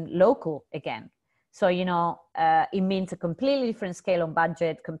go in local again. So, it means a completely different scale on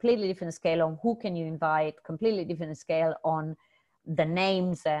budget, completely different scale on who can you invite, completely different scale on the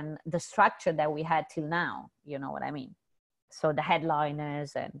names and the structure that we had till now. You know what I mean? So the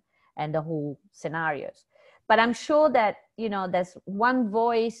headliners and the whole scenarios. But I'm sure that, there's one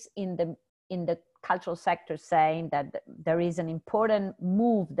voice in the cultural sector saying that there is an important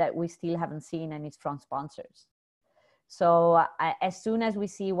move that we still haven't seen, and it's from sponsors. So as soon as we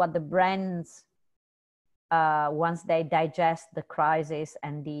see what the brands, once they digest the crisis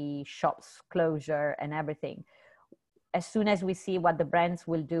and the shops closure and everything, as soon as we see what the brands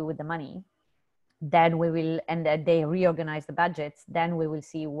will do with the money, then we will, and they reorganize the budgets, then we will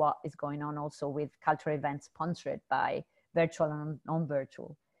see what is going on also with cultural events sponsored by virtual and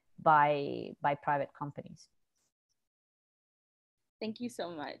non-virtual, by private companies. Thank you so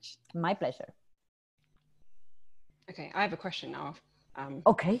much. My pleasure. Okay, I have a question now.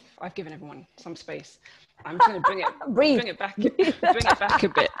 Okay. I've given everyone some space. I'm just going to bring it back a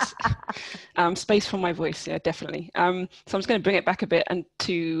bit. Space for my voice, yeah, definitely. So I'm just going to bring it back a bit and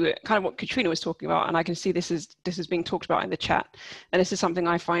to kind of what Katrina was talking about, and I can see this is being talked about in the chat, and this is something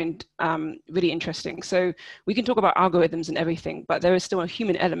I find really interesting. So we can talk about algorithms and everything, but there is still a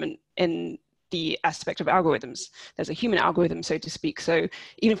human element in the aspect of algorithms. There's a human algorithm, so to speak. So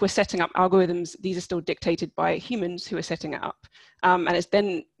even if we're setting up algorithms, these are still dictated by humans who are setting it up. And it's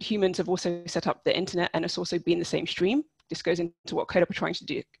then humans have also set up the internet, and it's also been the same stream. This goes into what CodeOp's trying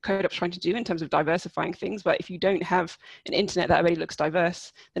to do in terms of diversifying things. But if you don't have an internet that already looks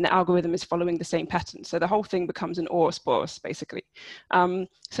diverse, then the algorithm is following the same pattern. So the whole thing becomes an Ouroboros, basically.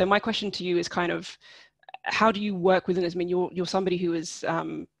 So my question to you is kind of, how do you work within this? I mean, you're somebody who is,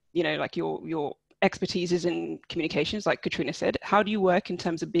 like your expertise is in communications, like Katrina said. How do you work in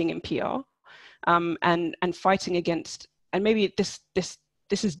terms of being in PR and fighting against, and maybe this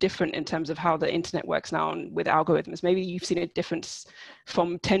is different in terms of how the internet works now and with algorithms. Maybe you've seen a difference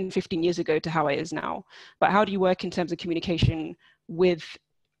from 10, 15 years ago to how it is now. But how do you work in terms of communication with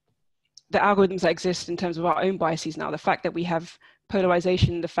the algorithms that exist in terms of our own biases now? The fact that we have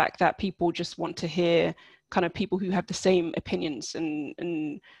polarization, the fact that people just want to hear kind of people who have the same opinions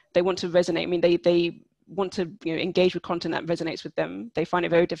and they want to resonate. I mean, they want to engage with content that resonates with them. They find it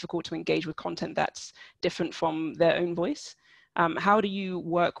very difficult to engage with content that's different from their own voice. How do you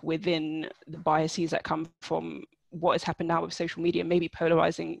work within the biases that come from what has happened now with social media, maybe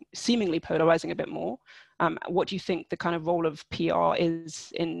seemingly polarizing a bit more? What do you think the kind of role of PR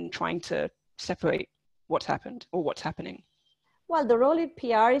is in trying to separate what's happened or what's happening? Well, the role in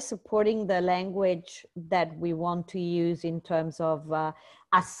PR is supporting the language that we want to use in terms of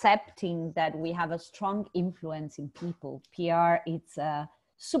accepting that we have a strong influence in people. PR, it's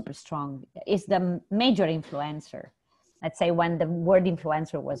super strong. It's the major influencer. Let's say when the word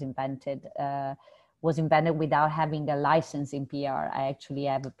influencer was invented without having a license in PR. I actually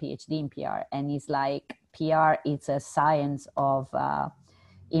have a PhD in PR, and it's like PR, it's a science of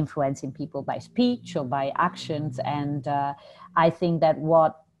influencing people by speech or by actions. And I think that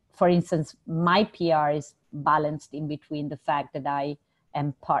for instance, my PR is balanced in between the fact that I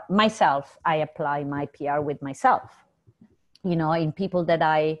am I apply my PR with myself, in people that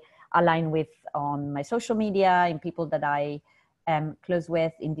I align with on my social media, in people that I am close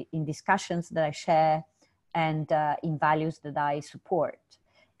with, in discussions that I share, and in values that I support.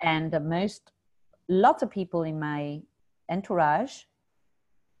 And lots of people in my entourage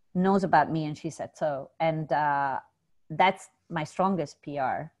knows about me and She Said So. And that's my strongest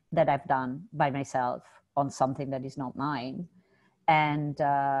PR that I've done by myself on something that is not mine. And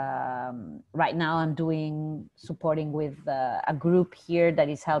right now I'm supporting with a group here that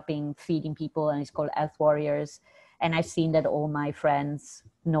is helping feeding people, and it's called Health Warriors. And I've seen that all my friends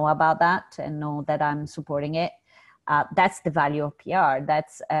know about that and know that I'm supporting it. That's the value of PR.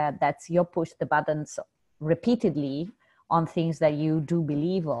 That's your push the buttons repeatedly on things that you do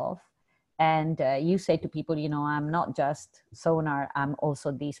believe of. And you say to people, you know, I'm not just Sonar, I'm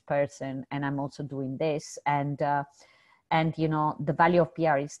also this person, and I'm also doing this. And you know, the value of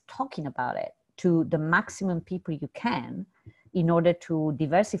PR is talking about it to the maximum people you can in order to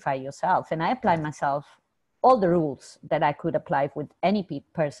diversify yourself. And I apply myself all the rules that I could apply with any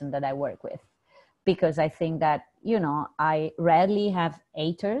person that I work with, because I think that, you know, I rarely have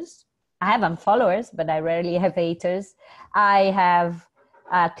haters. I have followers, but I rarely have haters. I have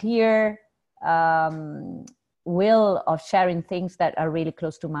a clear will of sharing things that are really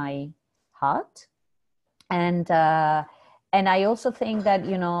close to my heart. And I also think that,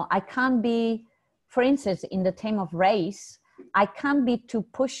 you know, I can't be, for instance, in the theme of race, I can't be too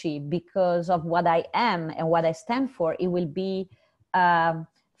pushy because of what I am and what I stand for. It will be,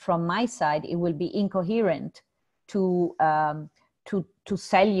 from my side, it will be incoherent to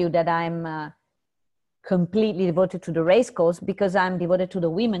sell you that I'm completely devoted to the race cause, because I'm devoted to the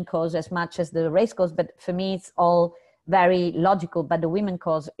women cause as much as the race cause. But for me, it's all very logical. But the women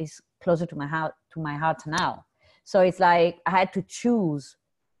cause is closer to my heart now. So it's like I had to choose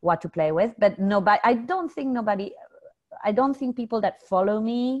what to play with. But I don't think people that follow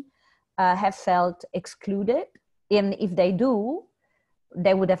me have felt excluded. And if they do,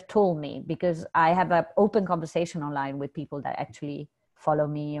 they would have told me, because I have an open conversation online with people that actually follow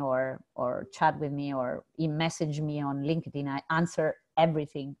me or chat with me or message me on LinkedIn. I answer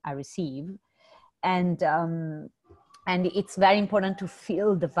everything I receive. And it's very important to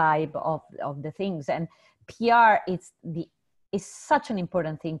feel the vibe of the things. And PR is such an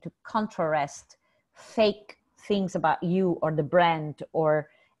important thing to contrast fake things about you or the brand or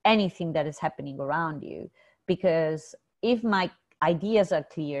anything that is happening around you. Because if my ideas are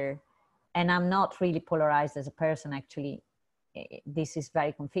clear and I'm not really polarized as a person, actually, this is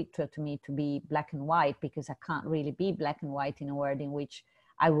very conflictual to me to be black and white, because I can't really be black and white in a world in which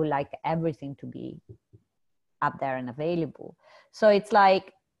I would like everything to be up there and available. So it's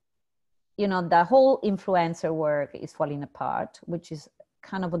like, you know, the whole influencer work is falling apart, which is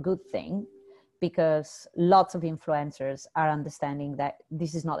kind of a good thing, because lots of influencers are understanding that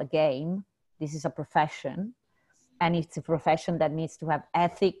this is not a game, this is a profession. And it's a profession that needs to have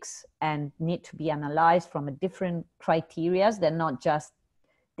ethics and need to be analyzed from a different criteria. They're not just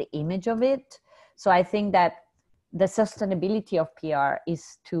the image of it. So I think that the sustainability of PR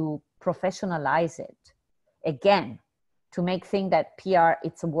is to professionalize it. Again, to make things that PR,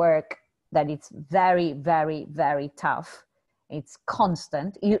 it's a work that it's very, very, very tough. It's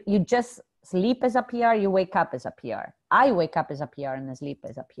constant. You just sleep as a PR, you wake up as a PR. I wake up as a PR and I sleep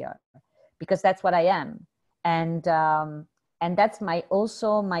as a PR, because that's what I am. And that's my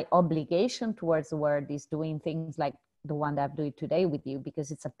obligation towards the world, is doing things like the one that I'm doing today with you,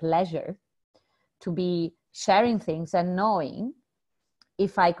 because it's a pleasure to be sharing things and knowing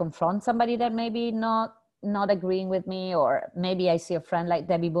if I confront somebody that maybe not agreeing with me, or maybe I see a friend like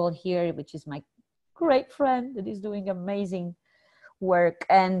Debbie Ball here, which is my great friend that is doing amazing work.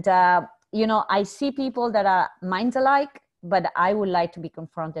 And, you know, I see people that are minds alike, but I would like to be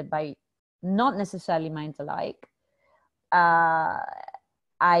confronted by not necessarily minds alike.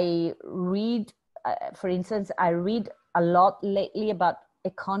 I read, for instance, a lot lately about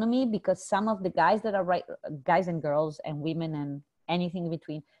economy, because some of the guys that are guys and girls and women and anything in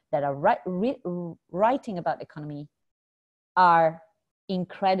between that are writing about economy are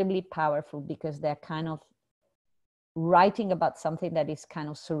incredibly powerful, because they're kind of writing about something that is kind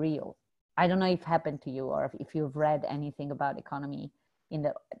of surreal. I don't know if it happened to you, or if you've read anything about economy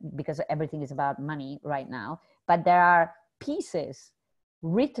because everything is about money right now, but there are pieces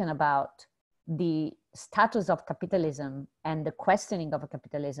written about the status of capitalism and the questioning of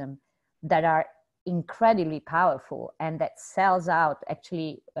capitalism that are incredibly powerful, and that sells out,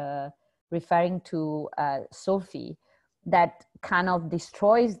 actually referring to Sophie, that kind of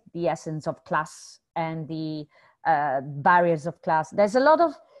destroys the essence of class and the barriers of class. There's a lot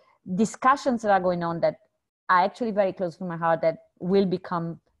of discussions that are going on that are actually very close to my heart, that will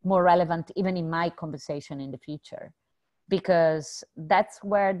become more relevant even in my conversation in the future, because that's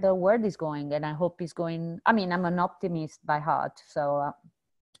where the world is going. And I hope it's going, I mean, I'm an optimist by heart. So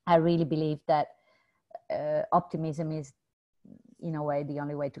I really believe that optimism is, in a way, the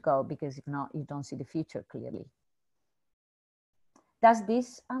only way to go, because if not, you don't see the future clearly. Does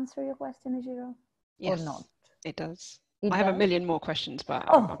this answer your question, Ejiro? Yes, or not? It does. I have a million more questions, but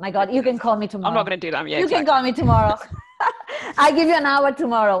oh my God, you can call me tomorrow. I'm not going to do that. Yeah, you can call me tomorrow. I give you an hour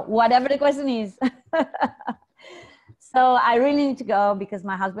tomorrow, whatever the question is. So I really need to go, because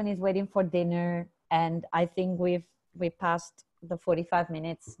my husband is waiting for dinner, and I think we've passed the 45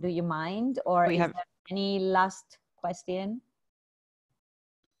 minutes. Do you mind? Or is there any last question?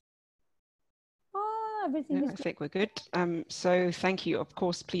 Everything is I think we're good. So thank you. Of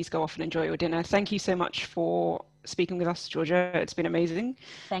course, please go off and enjoy your dinner. Thank you so much for speaking with us, Georgia. It's been amazing.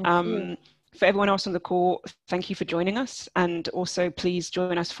 Thank you. For everyone else on the call, thank you for joining us. And also please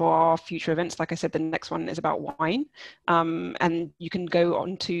join us for our future events. Like I said, the next one is about wine. And you can go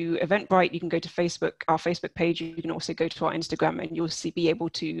on to Eventbrite, you can go to Facebook, our Facebook page. You can also go to our Instagram and you'll be able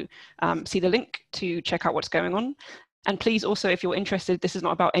to see the link to check out what's going on. And please also, if you're interested, this is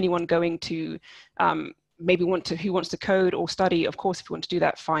not about anyone going to maybe who wants to code or study. Of course, if you want to do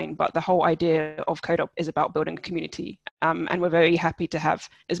that, fine. But the whole idea of CodeOp is about building a community. And we're very happy to have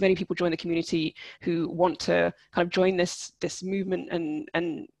as many people join the community who want to kind of join this movement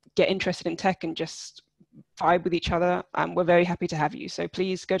and get interested in tech and just vibe with each other. We're very happy to have you. So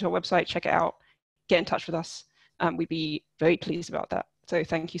please go to our website, check it out, get in touch with us. We'd be very pleased about that. So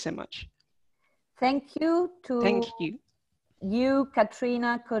thank you so much. Thank you to you,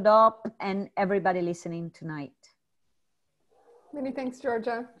 Katrina, CodeOp, and everybody listening tonight. Many thanks,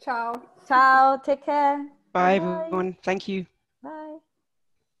 Georgia. Ciao. Ciao. Take care. Bye, everyone. Thank you.